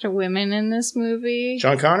crap to women in this movie.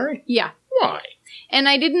 Sean Connery? Yeah. Why? And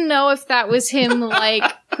I didn't know if that was him,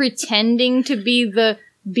 pretending to be the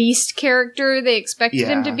beast character they expected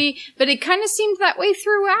him to be, but it kind of seemed that way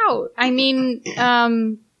throughout. I mean,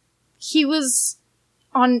 he was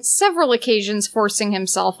on several occasions forcing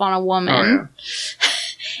himself on a woman. Oh,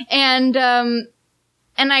 yeah.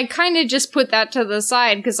 And I kind of just put that to the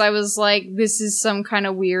side because I was like, this is some kind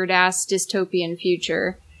of weird-ass dystopian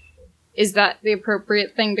future. Is that the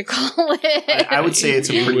appropriate thing to call it? I would say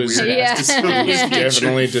it's a pretty weird-ass dystopian It was future.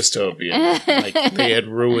 definitely dystopian. They had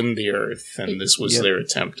ruined the Earth, and this was their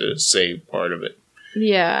attempt to save part of it.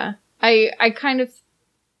 Yeah. I kind of...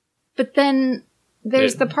 But then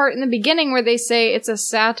there's the part in the beginning where they say it's a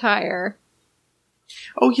satire.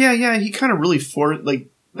 Oh, yeah. He kind of really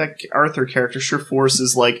that Arthur character sure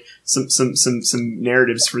forces some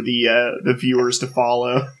narratives for the viewers to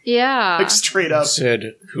follow. Yeah. Straight up. He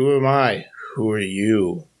said, "Who am I? Who are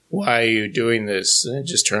you? Why are you doing this?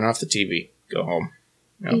 Just turn off the TV. Go home.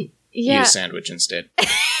 Eat a sandwich instead."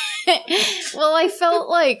 Well, I felt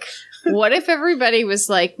like, what if everybody was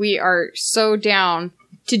like, we are so down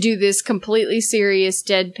to do this completely serious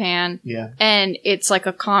deadpan, and it's like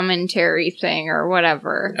a commentary thing or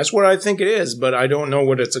whatever. That's what I think it is, but I don't know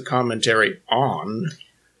what it's a commentary on.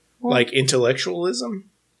 Well, like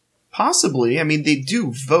intellectualism? Possibly. I mean, they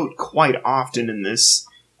do vote quite often in this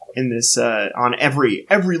on every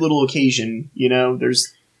little occasion.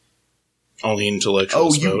 There's only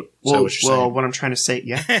intellectuals vote. What I'm trying to say,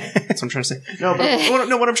 that's what I'm trying to say. No, but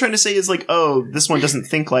what I'm trying to say is this one doesn't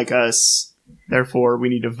think like us. Therefore, we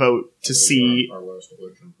need to vote to see. Our last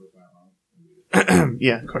election put that on.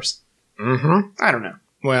 Yeah, of course. Mm-hmm. I don't know.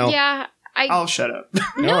 Well, yeah, I'll shut up.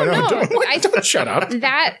 No, don't shut up.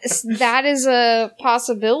 That is a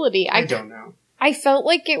possibility. I don't know. I felt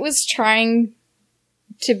like it was trying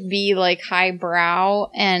to be highbrow,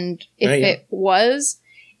 and if it was,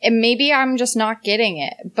 and maybe I'm just not getting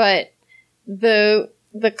it. But the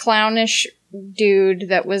clownish dude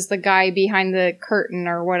that was the guy behind the curtain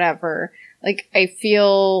or whatever. I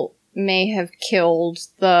feel may have killed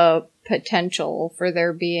the potential for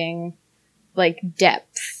there being,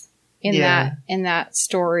 depth in that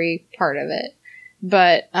story part of it.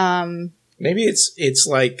 But, maybe it's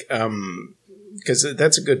because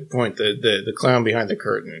that's a good point. The clown behind the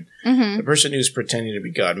curtain, the person who's pretending to be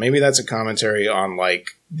God. Maybe that's a commentary on,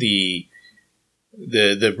 the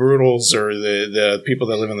brutals or the people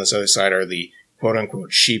that live on this other side are the quote-unquote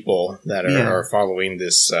sheeple that are following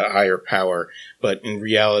this higher power. But in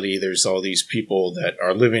reality, there's all these people that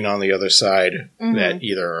are living on the other side that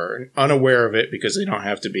either are unaware of it because they don't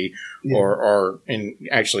have to be or are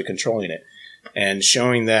actually controlling it. And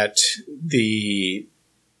showing that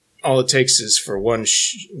all it takes is for one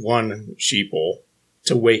sheeple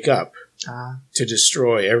to wake up to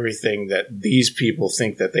destroy everything that these people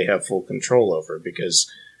think that they have full control over,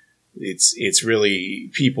 because it's really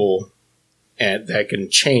people and that can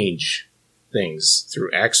change things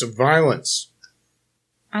through acts of violence.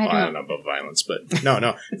 I don't know about violence, but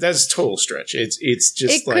no, that's a total stretch. It's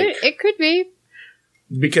just it could be,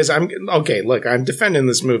 because I'm defending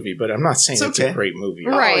this movie, but I'm not saying it's a great movie.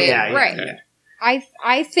 Right, right. I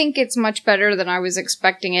think it's much better than I was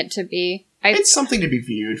expecting it to be. It's something to be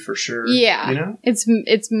viewed for sure. Yeah,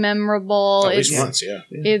 it's memorable. At least once, yeah.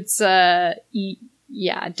 It's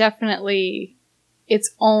definitely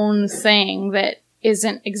its own thing that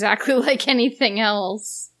isn't exactly like anything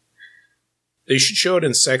else. They should show it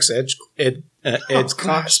in sex ed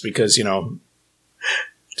class because,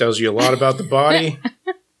 tells you a lot about the body,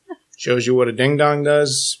 shows you what a ding-dong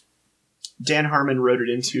does. Dan Harmon wrote it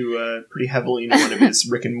into pretty heavily in one of his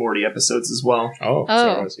Rick and Morty episodes as well. Oh.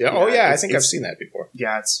 I think I've seen that before.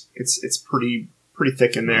 Yeah, it's pretty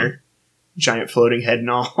thick in there. Giant floating head and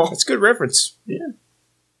all. That's a good reference. Yeah.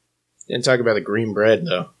 Didn't talk about the green bread,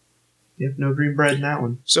 though. Yep, no green bread in that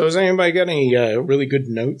one. So has anybody got any really good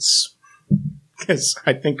notes? Because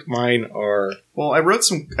I think mine are... Well, I wrote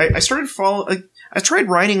some... I started following... I tried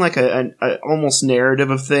writing like a almost narrative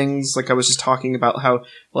of things. Like I was just talking about how,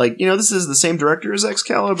 like, this is the same director as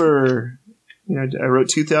Excalibur. I wrote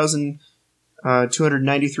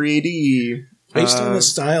 2,293 AD. Based on the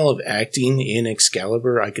style of acting in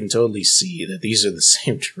Excalibur, I can totally see that these are the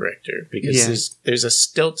same director. Because there's a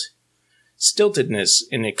stiltedness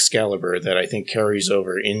in Excalibur that I think carries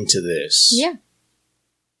over into this. Yeah.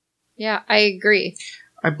 Yeah, I agree.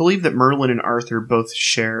 I believe that Merlin and Arthur both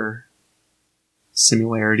share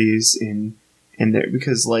similarities in there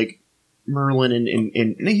because, like, Merlin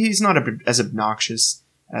and he's not as obnoxious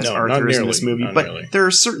as Arthur is in this movie, but there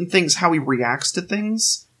are certain things, how he reacts to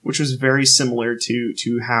things, which was very similar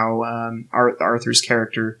to how Arthur's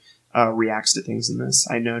character reacts to things in this.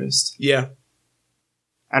 I noticed. Yeah.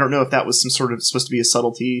 I don't know if that was some sort of supposed to be a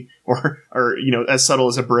subtlety or as subtle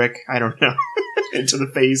as a brick. I don't know. Into the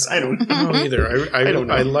face. I don't know either. I don't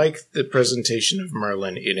know. I like the presentation of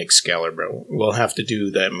Merlin in Excalibur. We'll have to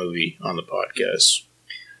do that movie on the podcast.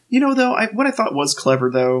 Though, what I thought was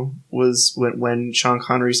clever, though, was when Sean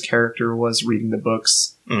Connery's character was reading the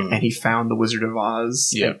books and he found The Wizard of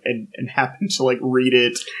Oz and happened to, like, read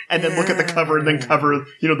it and then look at the cover and then cover,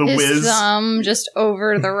 the His whiz. thumb just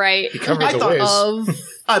over the right. He covered the whiz.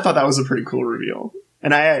 I thought that was a pretty cool reveal.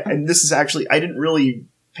 And this is actually, I didn't really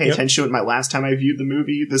pay attention to it my last time I viewed the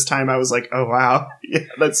movie. This time I was like, oh, wow. Yeah,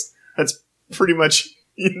 that's pretty much,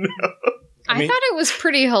 I thought it was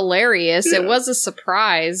pretty hilarious. Yeah. It was a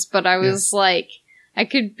surprise, but I was like, I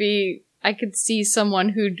could see someone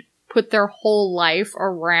who'd put their whole life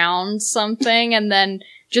around something and then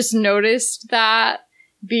just noticed that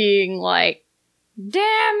being like,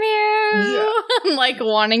 damn you! Yeah. Like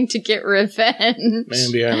wanting to get revenge.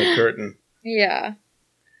 Man behind the curtain. Yeah.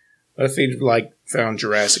 What if he'd, like, found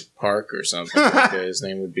Jurassic Park or something like that? His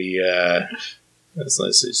name would be, let's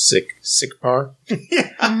see, Sickpar?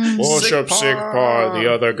 Yeah. Worship Sickpar, the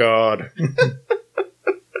other god.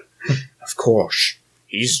 Of course.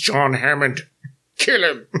 He's John Hammond. Kill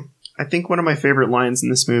him. I think one of my favorite lines in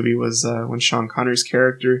this movie was when Sean Connery's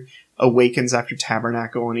character awakens after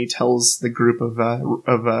Tabernacle and he tells the group of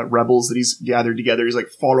rebels that he's gathered together, he's like,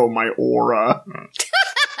 follow my aura.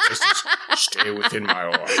 Stay within my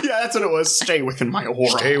aura. Yeah, that's what it was. Stay within my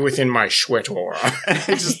aura. Stay within my sweat aura.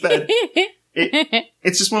 It's just that...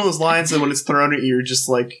 It's just one of those lines that when it's thrown at you, you're just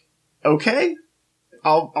like, okay,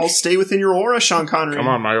 I'll stay within your aura, Sean Connery. Come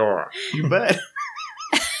on, my aura. You bet.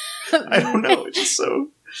 I don't know. It's just so...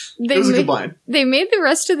 It was a good line. They made the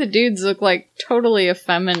rest of the dudes look like totally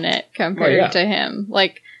effeminate compared to him.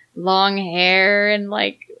 Like, long hair and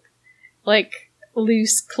like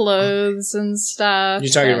loose clothes and stuff.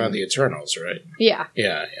 You're talking about the Eternals, right? Yeah.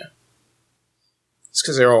 Yeah. It's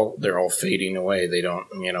because they're all fading away. They don't,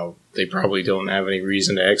 they probably don't have any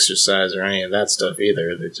reason to exercise or any of that stuff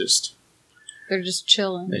either. They're just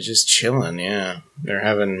chilling. They're just chilling, yeah. They're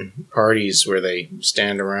having parties where they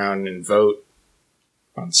stand around and vote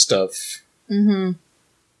on stuff. Mm-hmm.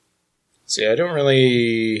 See,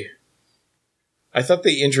 I thought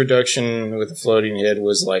the introduction with the floating head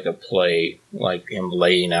was like a play, like him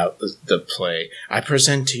laying out the play. I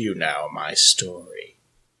present to you now my story,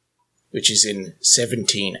 which is in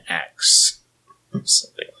 17 acts.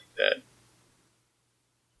 Something like that.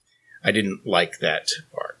 I didn't like that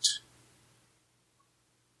part.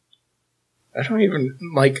 I don't even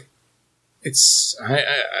like...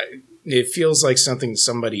 it feels like something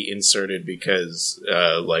somebody inserted because,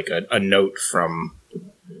 like, a note from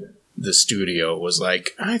the studio was like,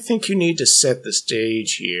 I think you need to set the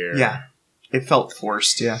stage here. Yeah. It felt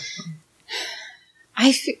forced, yeah.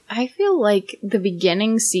 I feel like the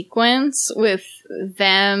beginning sequence with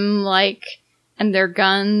them, like, and their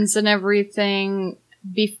guns and everything,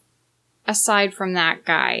 aside from that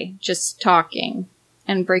guy just talking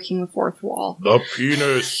and breaking the fourth wall. The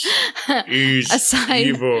penis is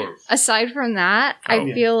evil. Aside from that,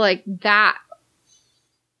 I feel like that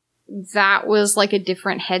was like a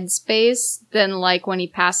different headspace than like when he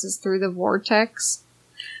passes through the vortex.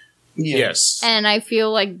 Yes. And I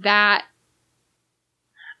feel like that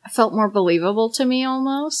felt more believable to me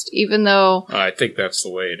almost, even though I think that's the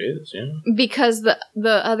way it is, yeah. because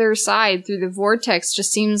the other side through the vortex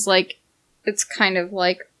just seems like it's kind of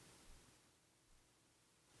like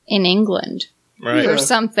in England Right. or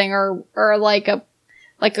something, or like a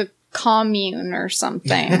commune or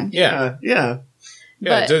something. Yeah. Yeah.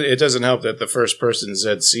 Yeah, But- it doesn't help that the first person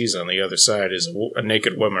Zed sees on the other side is a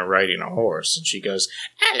naked woman riding a horse, and she goes,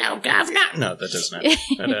 "Hello, governor." No, that doesn't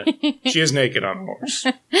happen. But, she is naked on a horse.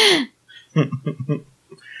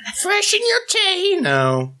 Freshen your tea.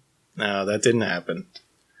 No, that didn't happen.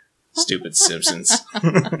 Stupid Simpsons.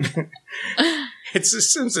 It's the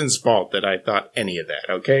Simpsons' fault that I thought any of that,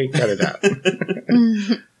 okay? Cut it out.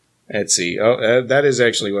 Let's see. Oh, that is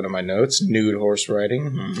actually one of my notes. Nude horse riding.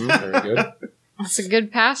 Mm-hmm, very good. It's a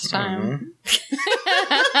good pastime.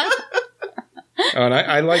 Oh, and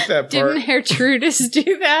I like that part. Didn't Gertrudis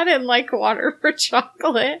do that in like Water for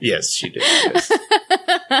Chocolate? Yes, she did. Yes.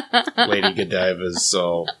 Lady Godiva's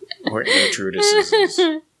all or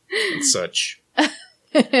Gertrudis and such.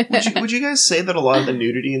 Would you guys say that a lot of the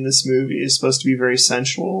nudity in this movie is supposed to be very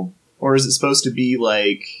sensual? Or is it supposed to be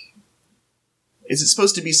like... Is it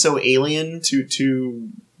supposed to be so alien to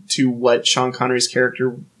what Sean Connery's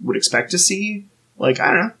character would expect to see? Like, I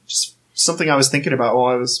don't know. Just something I was thinking about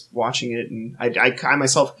while I was watching it. And I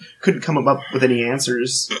myself couldn't come up with any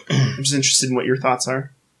answers. I'm just interested in what your thoughts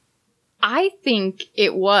are. I think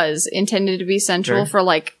it was intended to be sensual Okay. for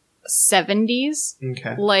like 70s.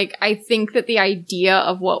 Okay. Like, I think that the idea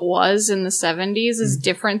of what was in the 70s is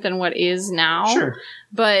different than what is now. Sure.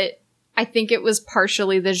 But I think it was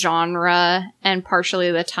partially the genre and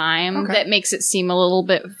partially the time Okay. that makes it seem a little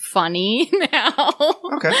bit funny now.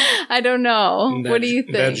 Okay. I don't know. What do you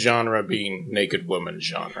think? That genre being naked woman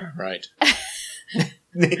genre, right?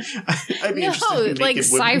 I'd be interested No, in like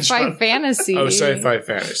naked women sci-fi genre. fantasy. Oh, sci-fi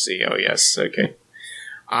fantasy. Oh, yes. Okay.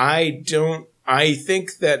 I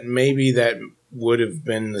think that maybe that would have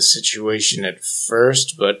been the situation at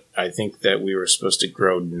first, but I think that we were supposed to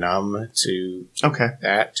grow numb to Okay.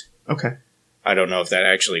 that. Okay. I don't know if that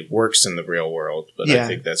actually works in the real world, but Yeah. I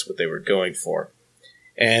think that's what they were going for.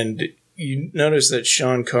 And you notice that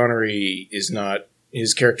Sean Connery is not,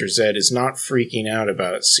 his character Zed is not freaking out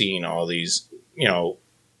about seeing all these,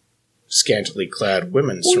 scantily clad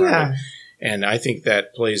women Well, surrounded. yeah. And I think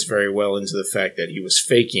that plays very well into the fact that he was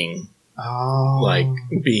faking, Oh. like,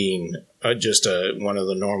 being just one of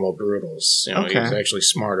the normal brutals. He Okay. was actually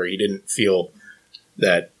smarter. He didn't feel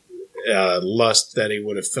that lust that he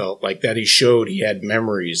would have felt, like that he showed he had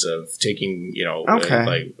memories of taking,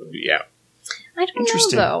 Okay. yeah. I don't know,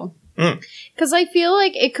 Interesting. though. Mm. Because I feel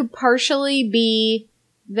like it could partially be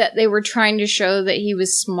that they were trying to show that he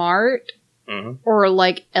was smart Mhm. or,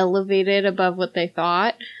 like, elevated above what they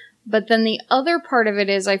thought. But then the other part of it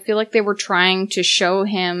is I feel like they were trying to show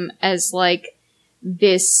him as, like,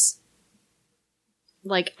 this,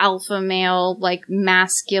 like, alpha male, like,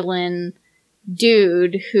 masculine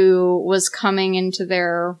dude who was coming into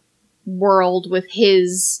their world with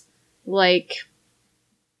his, like,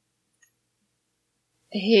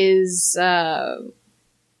 his,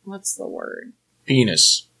 what's the word?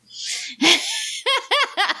 Penis.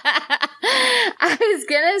 I was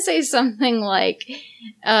gonna say something like,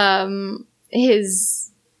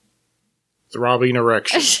 his... Throbbing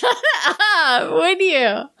erection. Shut up, would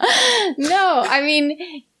you? No, I mean...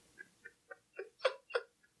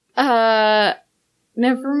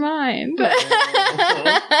 Never mind.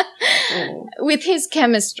 Oh. With his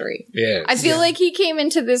chemistry. Yeah. I feel like he came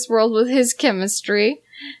into this world with his chemistry,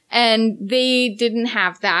 and they didn't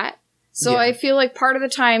have that. So Yeah. I feel like part of the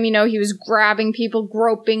time, he was grabbing people,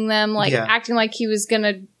 groping them, like Yeah. acting like he was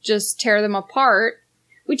gonna just tear them apart,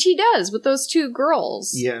 which he does with those two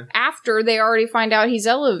girls. Yeah. After they already find out he's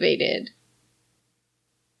elevated.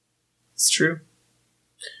 It's true.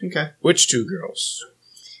 Okay. Which two girls?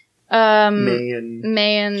 May and...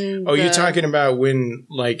 May and Oh, the- you're talking about when,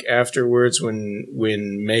 like, afterwards when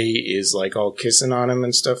May is, like, all kissing on him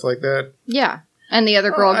and stuff like that? Yeah. And the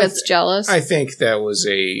other girl Oh, gets jealous. I think that was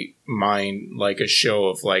a show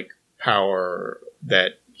of, like, power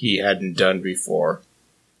that he hadn't done before.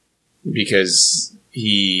 Because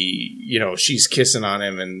she's kissing on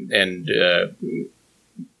him and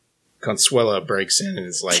Consuela breaks in and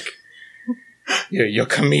is like, you're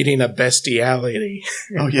committing a bestiality.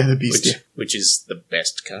 Oh, yeah, the beast. Which is the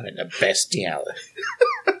best kind of bestiality.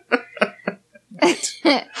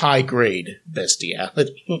 High grade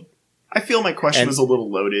bestiality. I feel my question And- was a little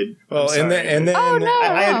loaded. Well, I'm and sorry. then Oh, no.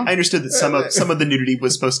 I understood that some of the nudity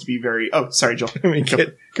was supposed to be very... Oh, sorry, Joel. I mean,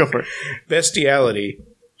 Go for it. bestiality,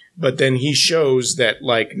 but then he shows that,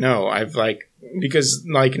 like, no, I've, like, Because,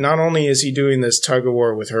 like, not only is he doing this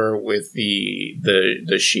tug-of-war with her with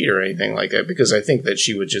the sheet or anything like that, because I think that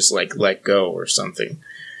she would just, like, let go or something.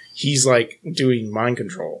 He's, like, doing mind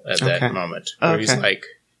control at that moment. Where he's like,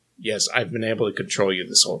 yes, I've been able to control you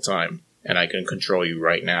this whole time, and I can control you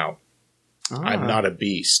right now. I'm not a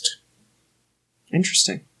beast.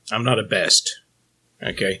 Interesting. I'm not a best.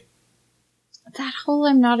 Okay? That whole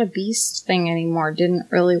I'm not a beast thing anymore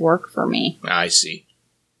didn't really work for me. I see.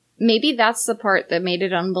 Maybe that's the part that made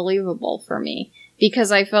it unbelievable for me.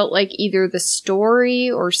 Because I felt like either the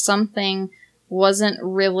story or something wasn't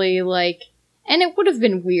really, like... And it would have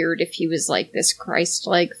been weird if he was, like, this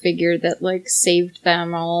Christ-like figure that, like, saved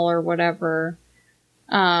them all or whatever.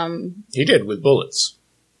 He did, with bullets.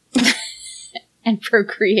 And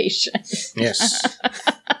procreation. Yes.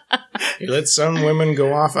 He let some women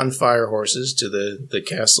go off on fire horses to the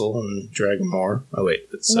castle in Dragonmore. Oh, wait,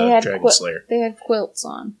 it's Dragon Slayer. They had quilts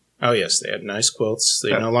on. Oh, yes, they had nice quilts.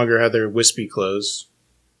 They no longer had their wispy clothes.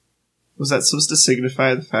 Was that supposed to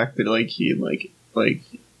signify the fact that, like, he, like,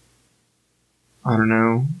 I don't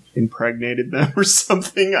know, impregnated them or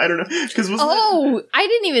something? I don't know. I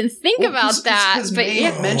didn't even think about that. Because May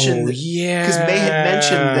had mentioned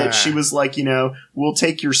that she was like, you know, we'll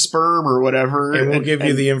take your sperm or whatever. And we'll give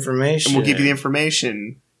you the information. And we'll give you the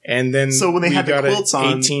information. And then so when they had the quilts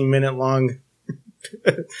on, 18-minute long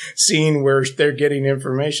scene where they're getting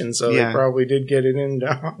information, so they probably did get it in.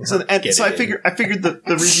 I figured the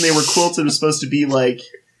reason they were quilted was supposed to be like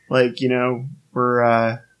you know,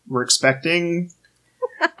 we're expecting.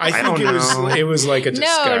 I think it was like a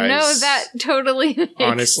disguise. No, that totally makes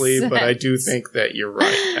honestly, sense. But I do think that you're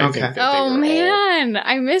right. I think that oh man,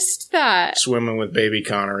 I missed that. Swimming with baby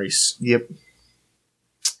Connerys. Yep.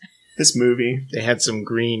 This movie. They had some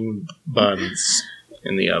green buns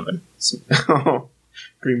in the oven.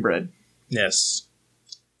 Green bread. Yes.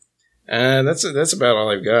 That's about all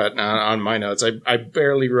I've got on my notes. I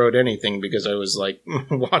barely wrote anything because I was like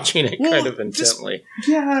watching it kind of intently.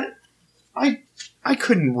 I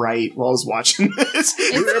couldn't write while I was watching this.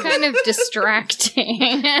 It's kind of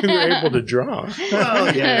distracting. We were able to draw.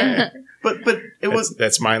 Well, yeah. But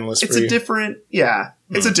that's mindless. It's a different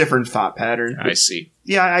It's a different thought pattern. I see.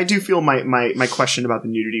 Yeah, I do feel my question about the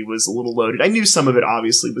nudity was a little loaded. I knew some of it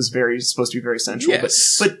obviously was supposed to be very sensual.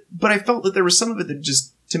 Yes. But I felt that there was some of it that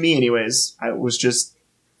just, to me anyways, it was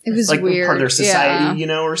like weird. Part of their society, you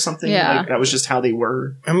know, or something. Yeah. Like that was just how they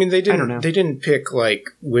were. I mean, they didn't pick like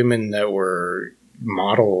women that were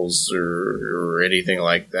models or anything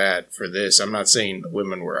like that for this. I'm not saying the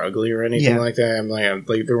women were ugly or anything like that. I'm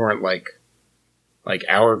like there weren't like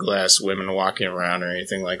hourglass women walking around or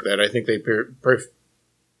anything like that. I think they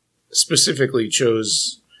specifically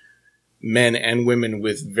chose men and women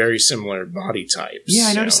with very similar body types. Yeah,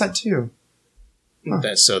 I noticed that too.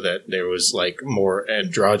 Huh. So that there was like more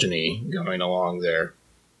androgyny going along there.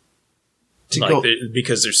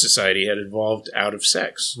 Because their society had evolved out of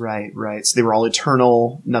sex. Right. So they were all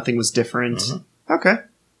eternal. Nothing was different. Mm-hmm. Okay.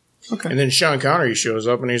 And then Sean Connery shows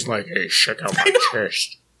up and he's like, hey, check out my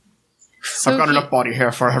chest. I've got enough body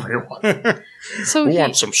hair for everyone. Who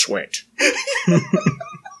wants some sweat?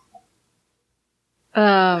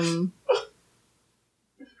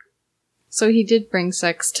 So he did bring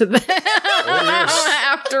sex to them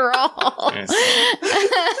after all. Yes.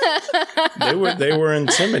 They were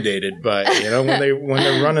intimidated by, you know, when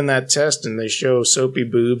they're running that test and they show soapy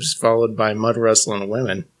boobs followed by mud wrestling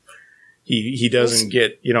women. He doesn't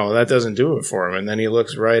get, you know, that doesn't do it for him. And then he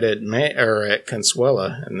looks right at at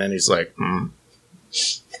Consuela and then he's like,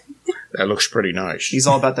 that looks pretty nice. He's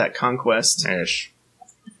all about that conquest. Yes.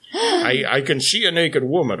 I can see a naked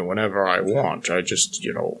woman whenever I want. I just,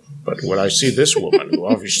 you know, but when I see this woman who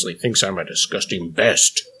obviously thinks I'm a disgusting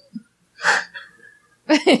best,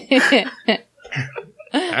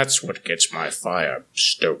 that's what gets my fire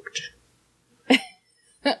stoked.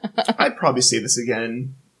 I'd probably see this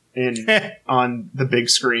again on the big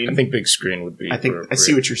screen. I think big screen would be. I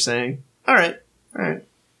see what you're saying. All right.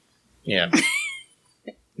 Yeah.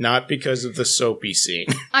 Not because of the soapy scene.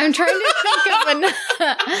 I'm trying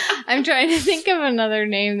to think of another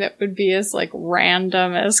name that would be as like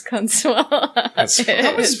random as Consuela.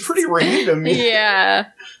 That was pretty random. Yeah.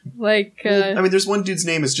 Like I mean, there's one dude's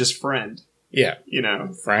name is just Friend. Yeah. You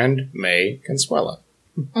know. Friend May Consuela.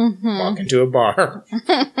 Mm-hmm. Walk into a bar.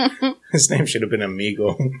 His name should have been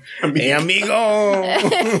Amigo. Hey, amigo!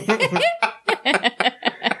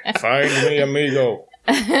 Find me, amigo.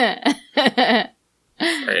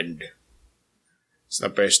 Friend. It's the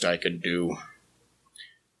best I can do.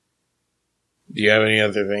 Do you have any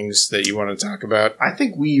other things that you want to talk about? I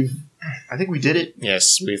think we did it.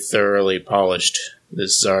 Yes, we thoroughly polished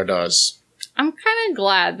this Zardoz. I'm kind of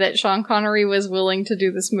glad that Sean Connery was willing to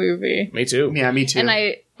do this movie. Me too. Yeah, me too. And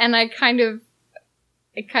I kind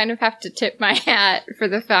of have to tip my hat for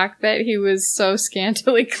the fact that he was so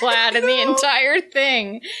scantily clad in the entire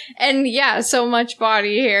thing. And yeah, so much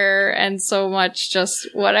body hair and so much just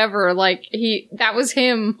whatever. Like, that was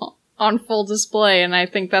him on full display, and I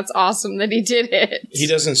think that's awesome that he did it. He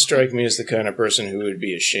doesn't strike me as the kind of person who would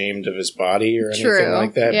be ashamed of his body or anything True,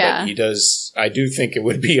 like that, yeah. but he does. I do think it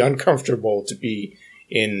would be uncomfortable to be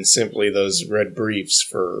in simply those red briefs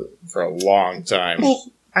for a long time.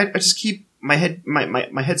 Well, I just keep my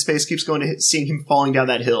headspace keeps going to seeing him falling down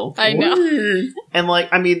that hill. I know. And like,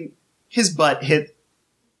 I mean, his butt hit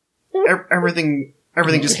everything.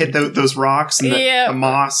 Everything just hit those rocks and the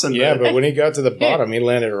moss and but when he got to the bottom, he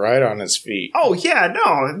landed right on his feet. Oh yeah,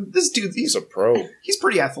 no, this dude, He's a pro. He's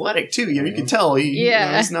pretty athletic too. You know, you can tell.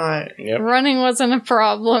 He's not. Yep. Running wasn't a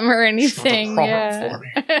problem or anything. For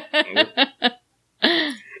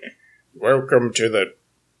me. Welcome to the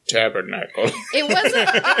tabernacle.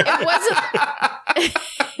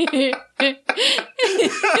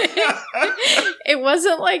 It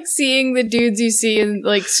wasn't like seeing the dudes you see in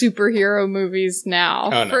like superhero movies now.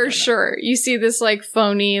 Oh, no, sure. You see this like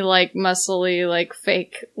phony, like muscly, like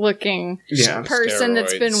fake looking person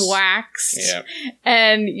that's been Steroids. waxed. Yeah.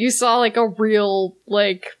 And you saw like a real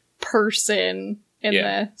like person in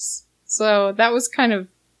this. So that was kind of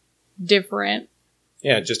different.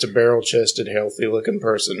 Yeah, just a barrel-chested, healthy-looking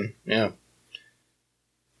person. Yeah.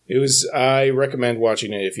 I recommend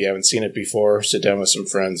watching it if you haven't seen it before. Sit down with some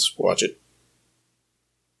friends, watch it.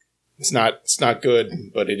 It's not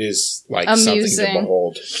good, but it is like Amusing. something to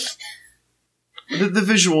behold. The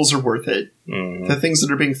visuals are worth it. Mm-hmm. The things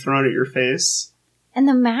that are being thrown at your face. And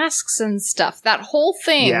the masks and stuff. That whole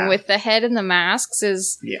thing Yeah. with the head and the masks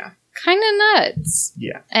is Yeah. kind of nuts.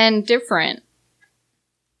 Yeah. And different.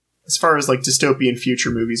 As far as like dystopian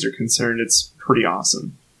future movies are concerned, it's pretty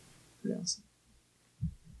awesome.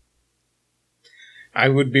 I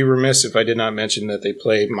would be remiss if I did not mention that they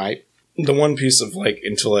play the one piece of like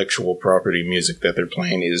intellectual property music that they're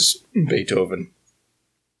playing is Beethoven,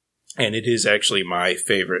 and it is actually my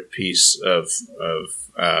favorite piece of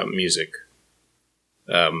music,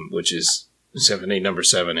 which is Symphony No.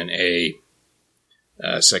 7 in A,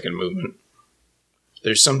 second movement.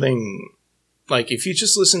 There's something like if you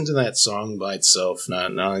just listen to that song by itself,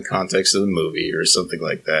 not in the context of the movie or something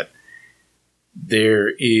like that,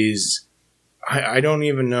 there is. I don't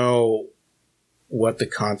even know what the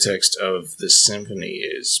context of the symphony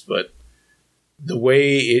is, but the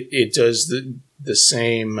way it does the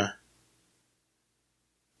same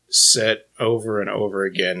set over and over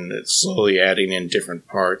again, slowly adding in different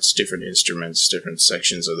parts, different instruments, different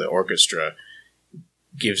sections of the orchestra,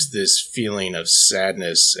 gives this feeling of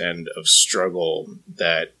sadness and of struggle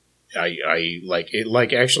that I like. It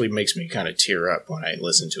like actually makes me kind of tear up when I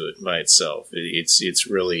listen to it by itself. It's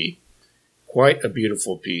really quite a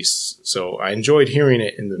beautiful piece. So I enjoyed hearing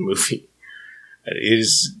it in the movie. It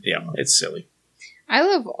is, it's silly. I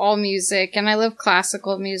love all music, and I love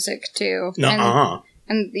classical music too. Nuh-uh.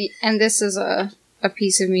 And this is a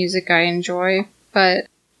piece of music I enjoy, but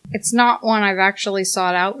it's not one I've actually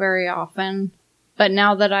sought out very often. But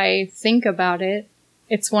now that I think about it,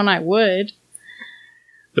 it's one I would.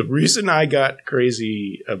 The reason I got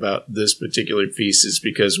crazy about this particular piece is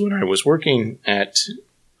because when I was working at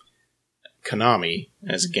Konami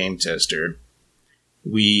as a game tester,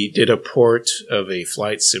 we did a port of a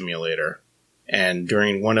flight simulator, and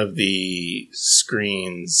during one of the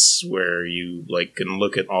screens where you like can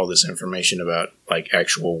look at all this information about like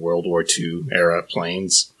actual World War II era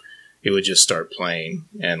planes, it would just start playing,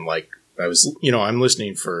 and like I was, I'm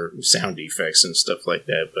listening for sound effects and stuff like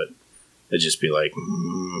that, but I'd just be like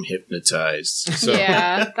hypnotized. So,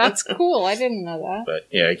 yeah, that's cool. I didn't know that. But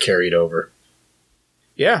yeah, I carried over.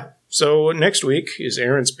 Yeah. So next week is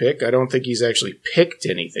Aaron's pick. I don't think he's actually picked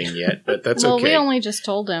anything yet, but that's well, okay. we only just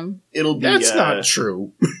told him. It'll be. That's not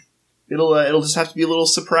true. It'll just have to be a little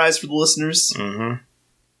surprise for the listeners. Mm-hmm.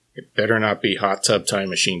 It better not be Hot Tub Time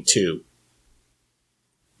Machine 2.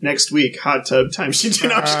 Next week, Hot Tub Time Machine 2.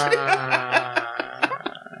 No,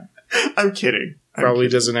 I'm kidding. Probably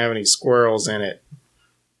doesn't have any squirrels in it.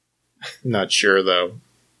 Not sure though.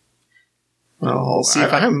 Well, I'll see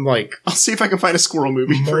if I'll see if I can find a squirrel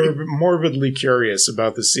movie for you. Morbidly curious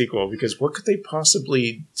about the sequel, because what could they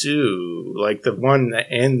possibly do? Like the one that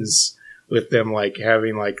ends with them like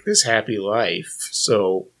having like this happy life.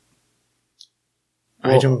 So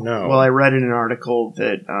I don't know. Well, I read in an article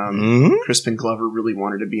that Crispin Glover really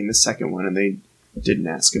wanted to be in the second one, and they didn't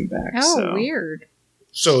ask him back. Oh, so. Weird.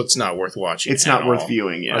 So it's not worth watching. It's not worth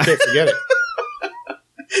viewing. Yeah. Okay, forget it.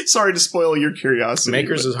 Sorry to spoil your curiosity.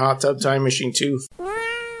 Makers of Hot Tub Time Machine 2.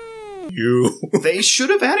 You. They should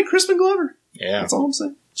have added Crispin Glover. Yeah. That's all I'm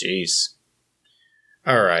saying. Jeez.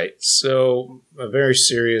 All right. So, a very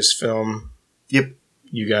serious film. Yep.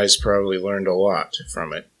 You guys probably learned a lot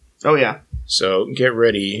from it. Oh, yeah. So, get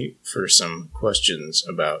ready for some questions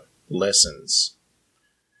about lessons.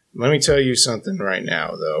 Let me tell you something right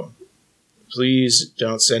now, though. Please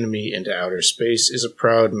Don't Send Me into Outer Space is a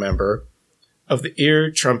proud member of the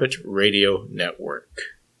Ear Trumpet Radio Network.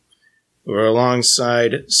 We're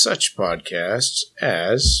alongside such podcasts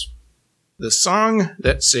as The Song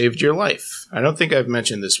That Saved Your Life. I don't think I've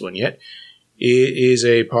mentioned this one yet. It is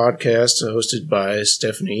a podcast hosted by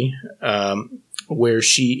Stephanie, where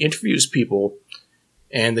she interviews people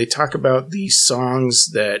and they talk about the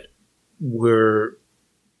songs that were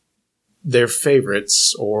their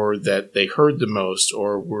favorites or that they heard the most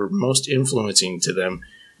or were most influencing to them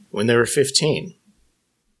when they were 15.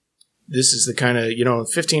 This is the kind of,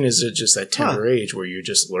 15 is just that tender age where you're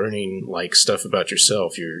just learning like stuff about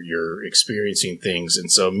yourself. You're experiencing things.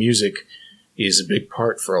 And so music is a big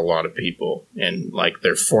part for a lot of people and like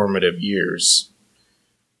their formative years.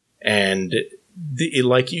 And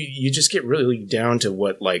you just get really down to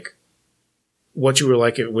what you were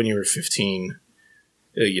like when you were 15.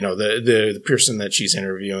 The person that she's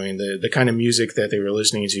interviewing, the kind of music that they were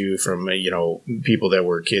listening to from, people that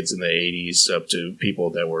were kids in the 80s up to people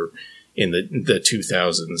that were in the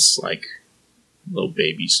 2000s, like little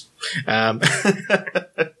babies. And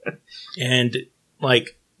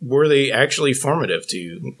like, were they actually formative to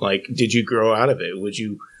you? Like, did you grow out of it? Would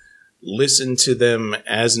you listen to them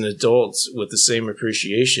as an adult with the same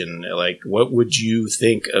appreciation? Like, what would you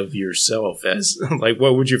think of yourself as, like,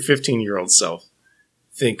 what would your 15-year-old self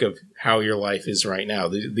think of how your life is right now?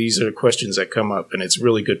 These are questions that come up, and it's a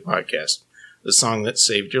really good podcast. The Song That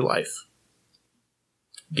Saved Your Life.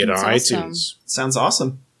 Get on iTunes. Sounds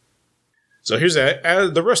awesome. So here's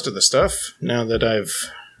the rest of the stuff. Now that I've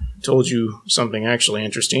told you something actually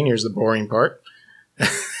interesting, here's the boring part.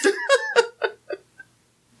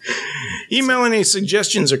 Email any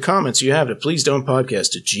suggestions or comments you have to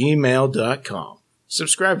pleasedon'tpodcast@gmail.com.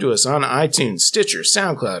 Subscribe to us on iTunes, Stitcher,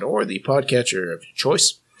 SoundCloud, or the podcatcher of your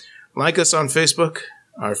choice. Like us on Facebook.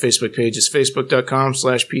 Our Facebook page is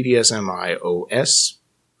facebook.com/PDSMIOS.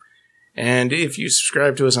 And if you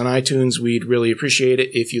subscribe to us on iTunes, we'd really appreciate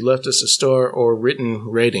it if you left us a star or written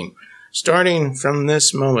rating. Starting from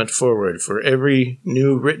this moment forward, for every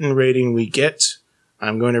new written rating we get,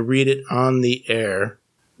 I'm going to read it on the air.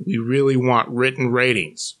 We really want written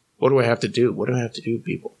ratings. What do I have to do? What do I have to do,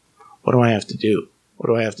 people? What do I have to do? What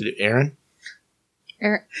do I have to do? Aaron?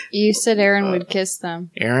 You said Aaron would kiss them.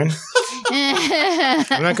 Aaron?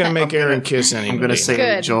 I'm not going to make Aaron kiss anybody. I'm going to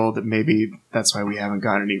say, Joel, that maybe that's why we haven't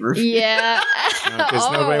gotten any reviews. Yeah.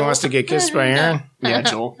 Because nobody wants to get kissed by Aaron? Yeah,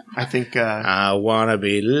 Joel. I think... I want to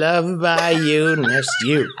be loved by you, next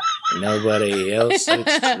you. Nobody else,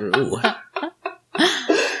 it's true.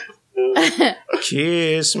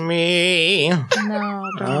 Kiss me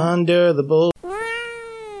under the bull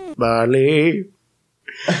barley.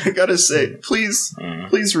 I gotta say, please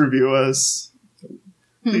review us.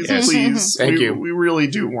 Please, yes. Please. Thank you. We really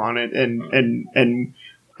do want it, and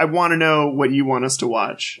I want to know what you want us to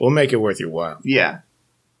watch. We'll make it worth your while. Yeah.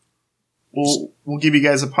 We'll give you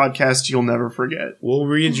guys a podcast you'll never forget. We'll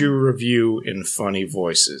read your review in funny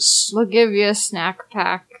voices. We'll give you a snack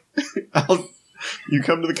pack. You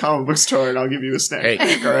come to the comic book store and I'll give you a snack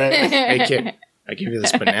pack, all right? Hey, kid. I give you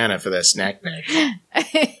this banana for that snack pack.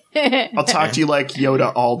 I'll talk to you like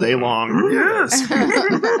Yoda all day long.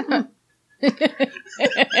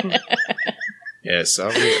 Yes,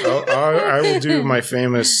 I will do my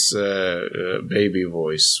famous baby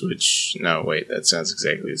voice, which... No, wait, that sounds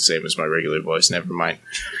exactly the same as my regular voice. Never mind.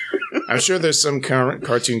 I'm sure there's some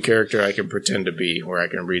cartoon character I can pretend to be where I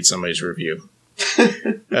can read somebody's review.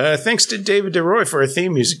 Thanks to David DeRoy for our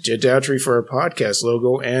theme music, Jed Dowtry for our podcast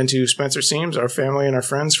logo, and to Spencer Seams, our family and our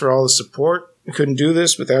friends, for all the support. We couldn't do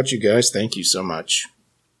this without you guys. Thank you so much.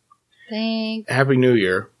 Thanks. Happy New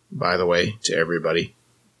Year, by the way, to everybody.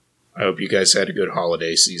 I hope you guys had a good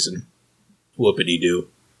holiday season. Whoopity-doo.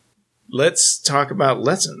 Let's talk about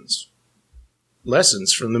lessons.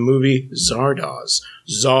 Lessons from the movie Zardoz.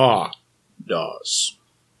 Zardoz.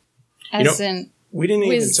 We didn't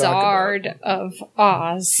even Wizard talk about of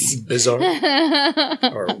Oz. Bizarre?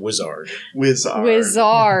 Or Wizard? Wizard.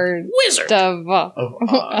 Wizard of Oz.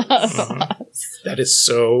 That is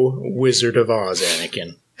so Wizard of Oz,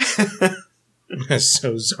 Anakin. That's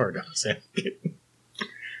so Zardoz, Anakin.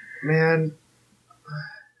 Man,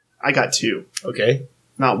 I got two. Okay.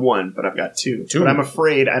 Not one, but I've got two. But I'm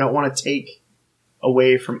afraid I don't want to take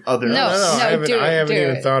away from other... No, I haven't do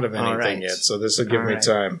even it. thought of All anything right. yet, so this will give All me right.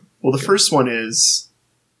 time. Well, the first one is...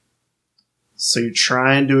 So you're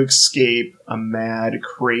trying to escape a mad,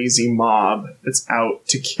 crazy mob that's out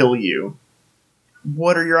to kill you.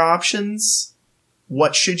 What are your options?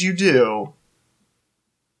 What should you do?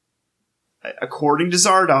 According to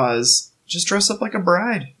Zardoz, just dress up like a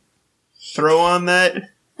bride. Throw on that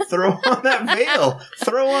veil.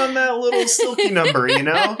 Throw on that little silky number, you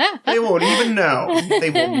know? They won't even know. They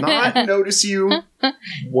will not notice you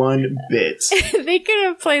one bit. They could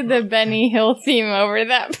have played the Benny Hill theme over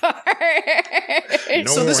that part.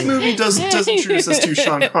 No So this one- movie doesn't introduce us to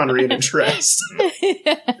Sean Connery in a dress.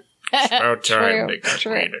 It's about time True, they got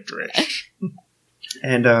true. me in a dress.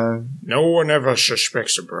 And No one ever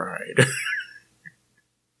suspects a bride.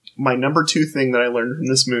 my number 2 thing that I learned from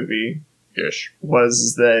this movie Yes.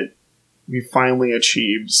 was that we finally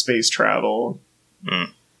achieved space travel.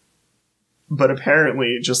 Mm. But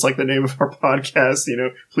apparently, just like the name of our podcast,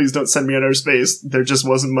 please don't send me out of space, there just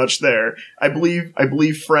wasn't much there. I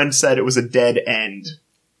believe Friend said it was a dead end.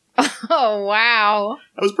 Oh, wow.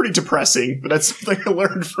 That was pretty depressing, but that's something I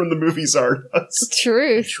learned from the movie Zardoz.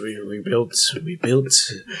 Truth. We built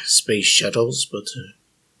space shuttles, but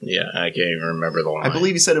yeah, I can't even remember the line. I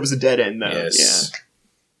believe he said it was a dead end, though. Yes.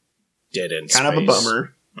 Dead end. Yeah. Kind of a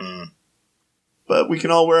bummer. Mm. But we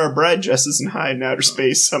can all wear our bride dresses and hide in outer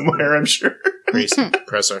space somewhere, I'm sure.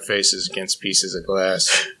 Press our faces against pieces of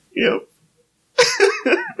glass. Yep.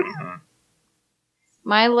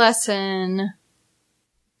 My lesson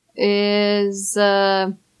is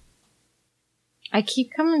I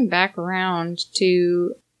keep coming back around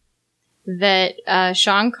to that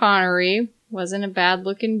Sean Connery wasn't a bad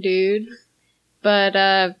looking dude,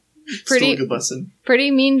 but Still a good lesson.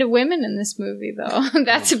 pretty mean to women in this movie though.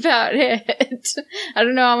 That's about it. I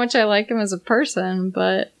don't know how much I like him as a person,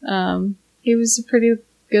 but he was a pretty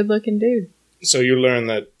good looking dude. So you learn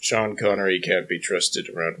that Sean Connery can't be trusted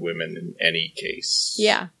around women in any case.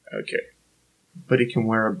 Yeah. Okay. But he can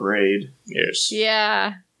wear a braid. Yes.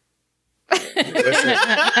 Yeah.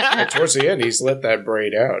 And towards the end, he's let that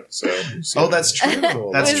braid out. So. Oh, that's true.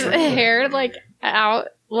 That's Was true. the hair like out?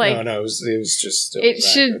 Like no, it was just. Still it back.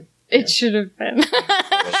 should. It should have been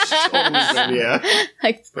Yeah.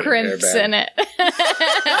 like Put your hair crimps back. in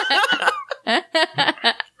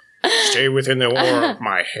it. Stay within the aura of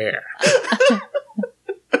my hair.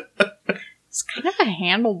 It's kind of a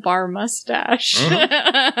handlebar mustache.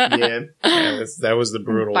 Mm-hmm. Yeah. Yeah, that was the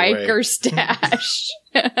brutal Biker way. stash.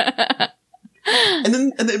 And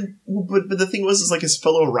then, but the thing was, is like his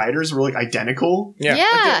fellow writers were like identical. Yeah.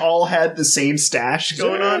 Like they all had the same stash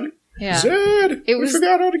going on. Yeah. Zed! It was- We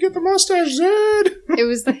forgot how to get the mustache, Zed! It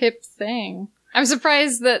was the hip thing. I'm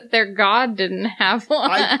surprised that their god didn't have one.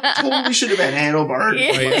 I totally should have had handlebar.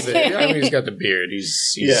 Yeah. I mean, he's got the beard.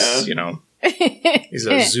 He's Yeah. he's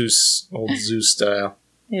a Zeus, old Zeus style.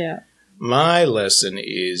 Yeah. My lesson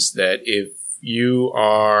is that if you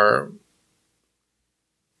are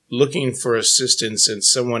looking for assistance and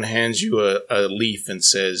someone hands you a leaf and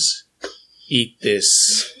says, "Eat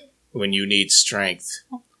this when you need strength,"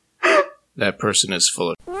 that person is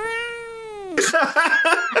full of...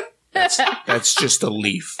 That's just a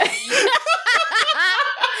leaf.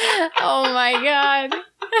 Oh my god.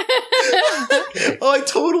 Oh, I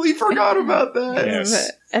totally forgot about that.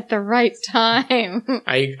 Yes. At the right time.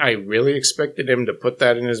 I really expected him to put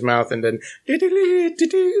that in his mouth and then...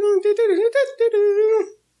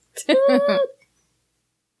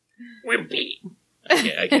 Wimpy.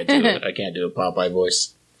 I can't do a Popeye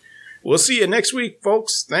voice. We'll see you next week,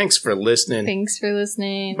 folks. Thanks for listening. Thanks for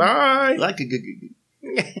listening. Bye. Like a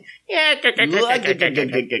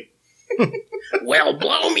Well,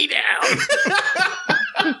 blow me down.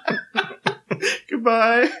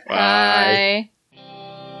 Goodbye. Bye.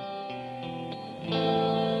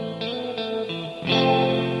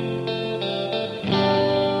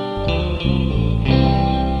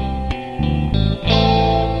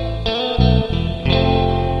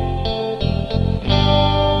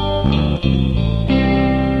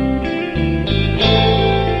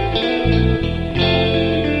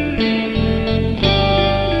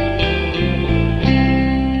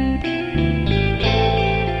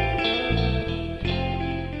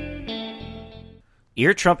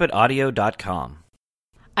 eartrumpetaudio.com.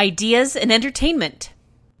 Ideas and entertainment.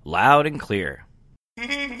 Loud and clear.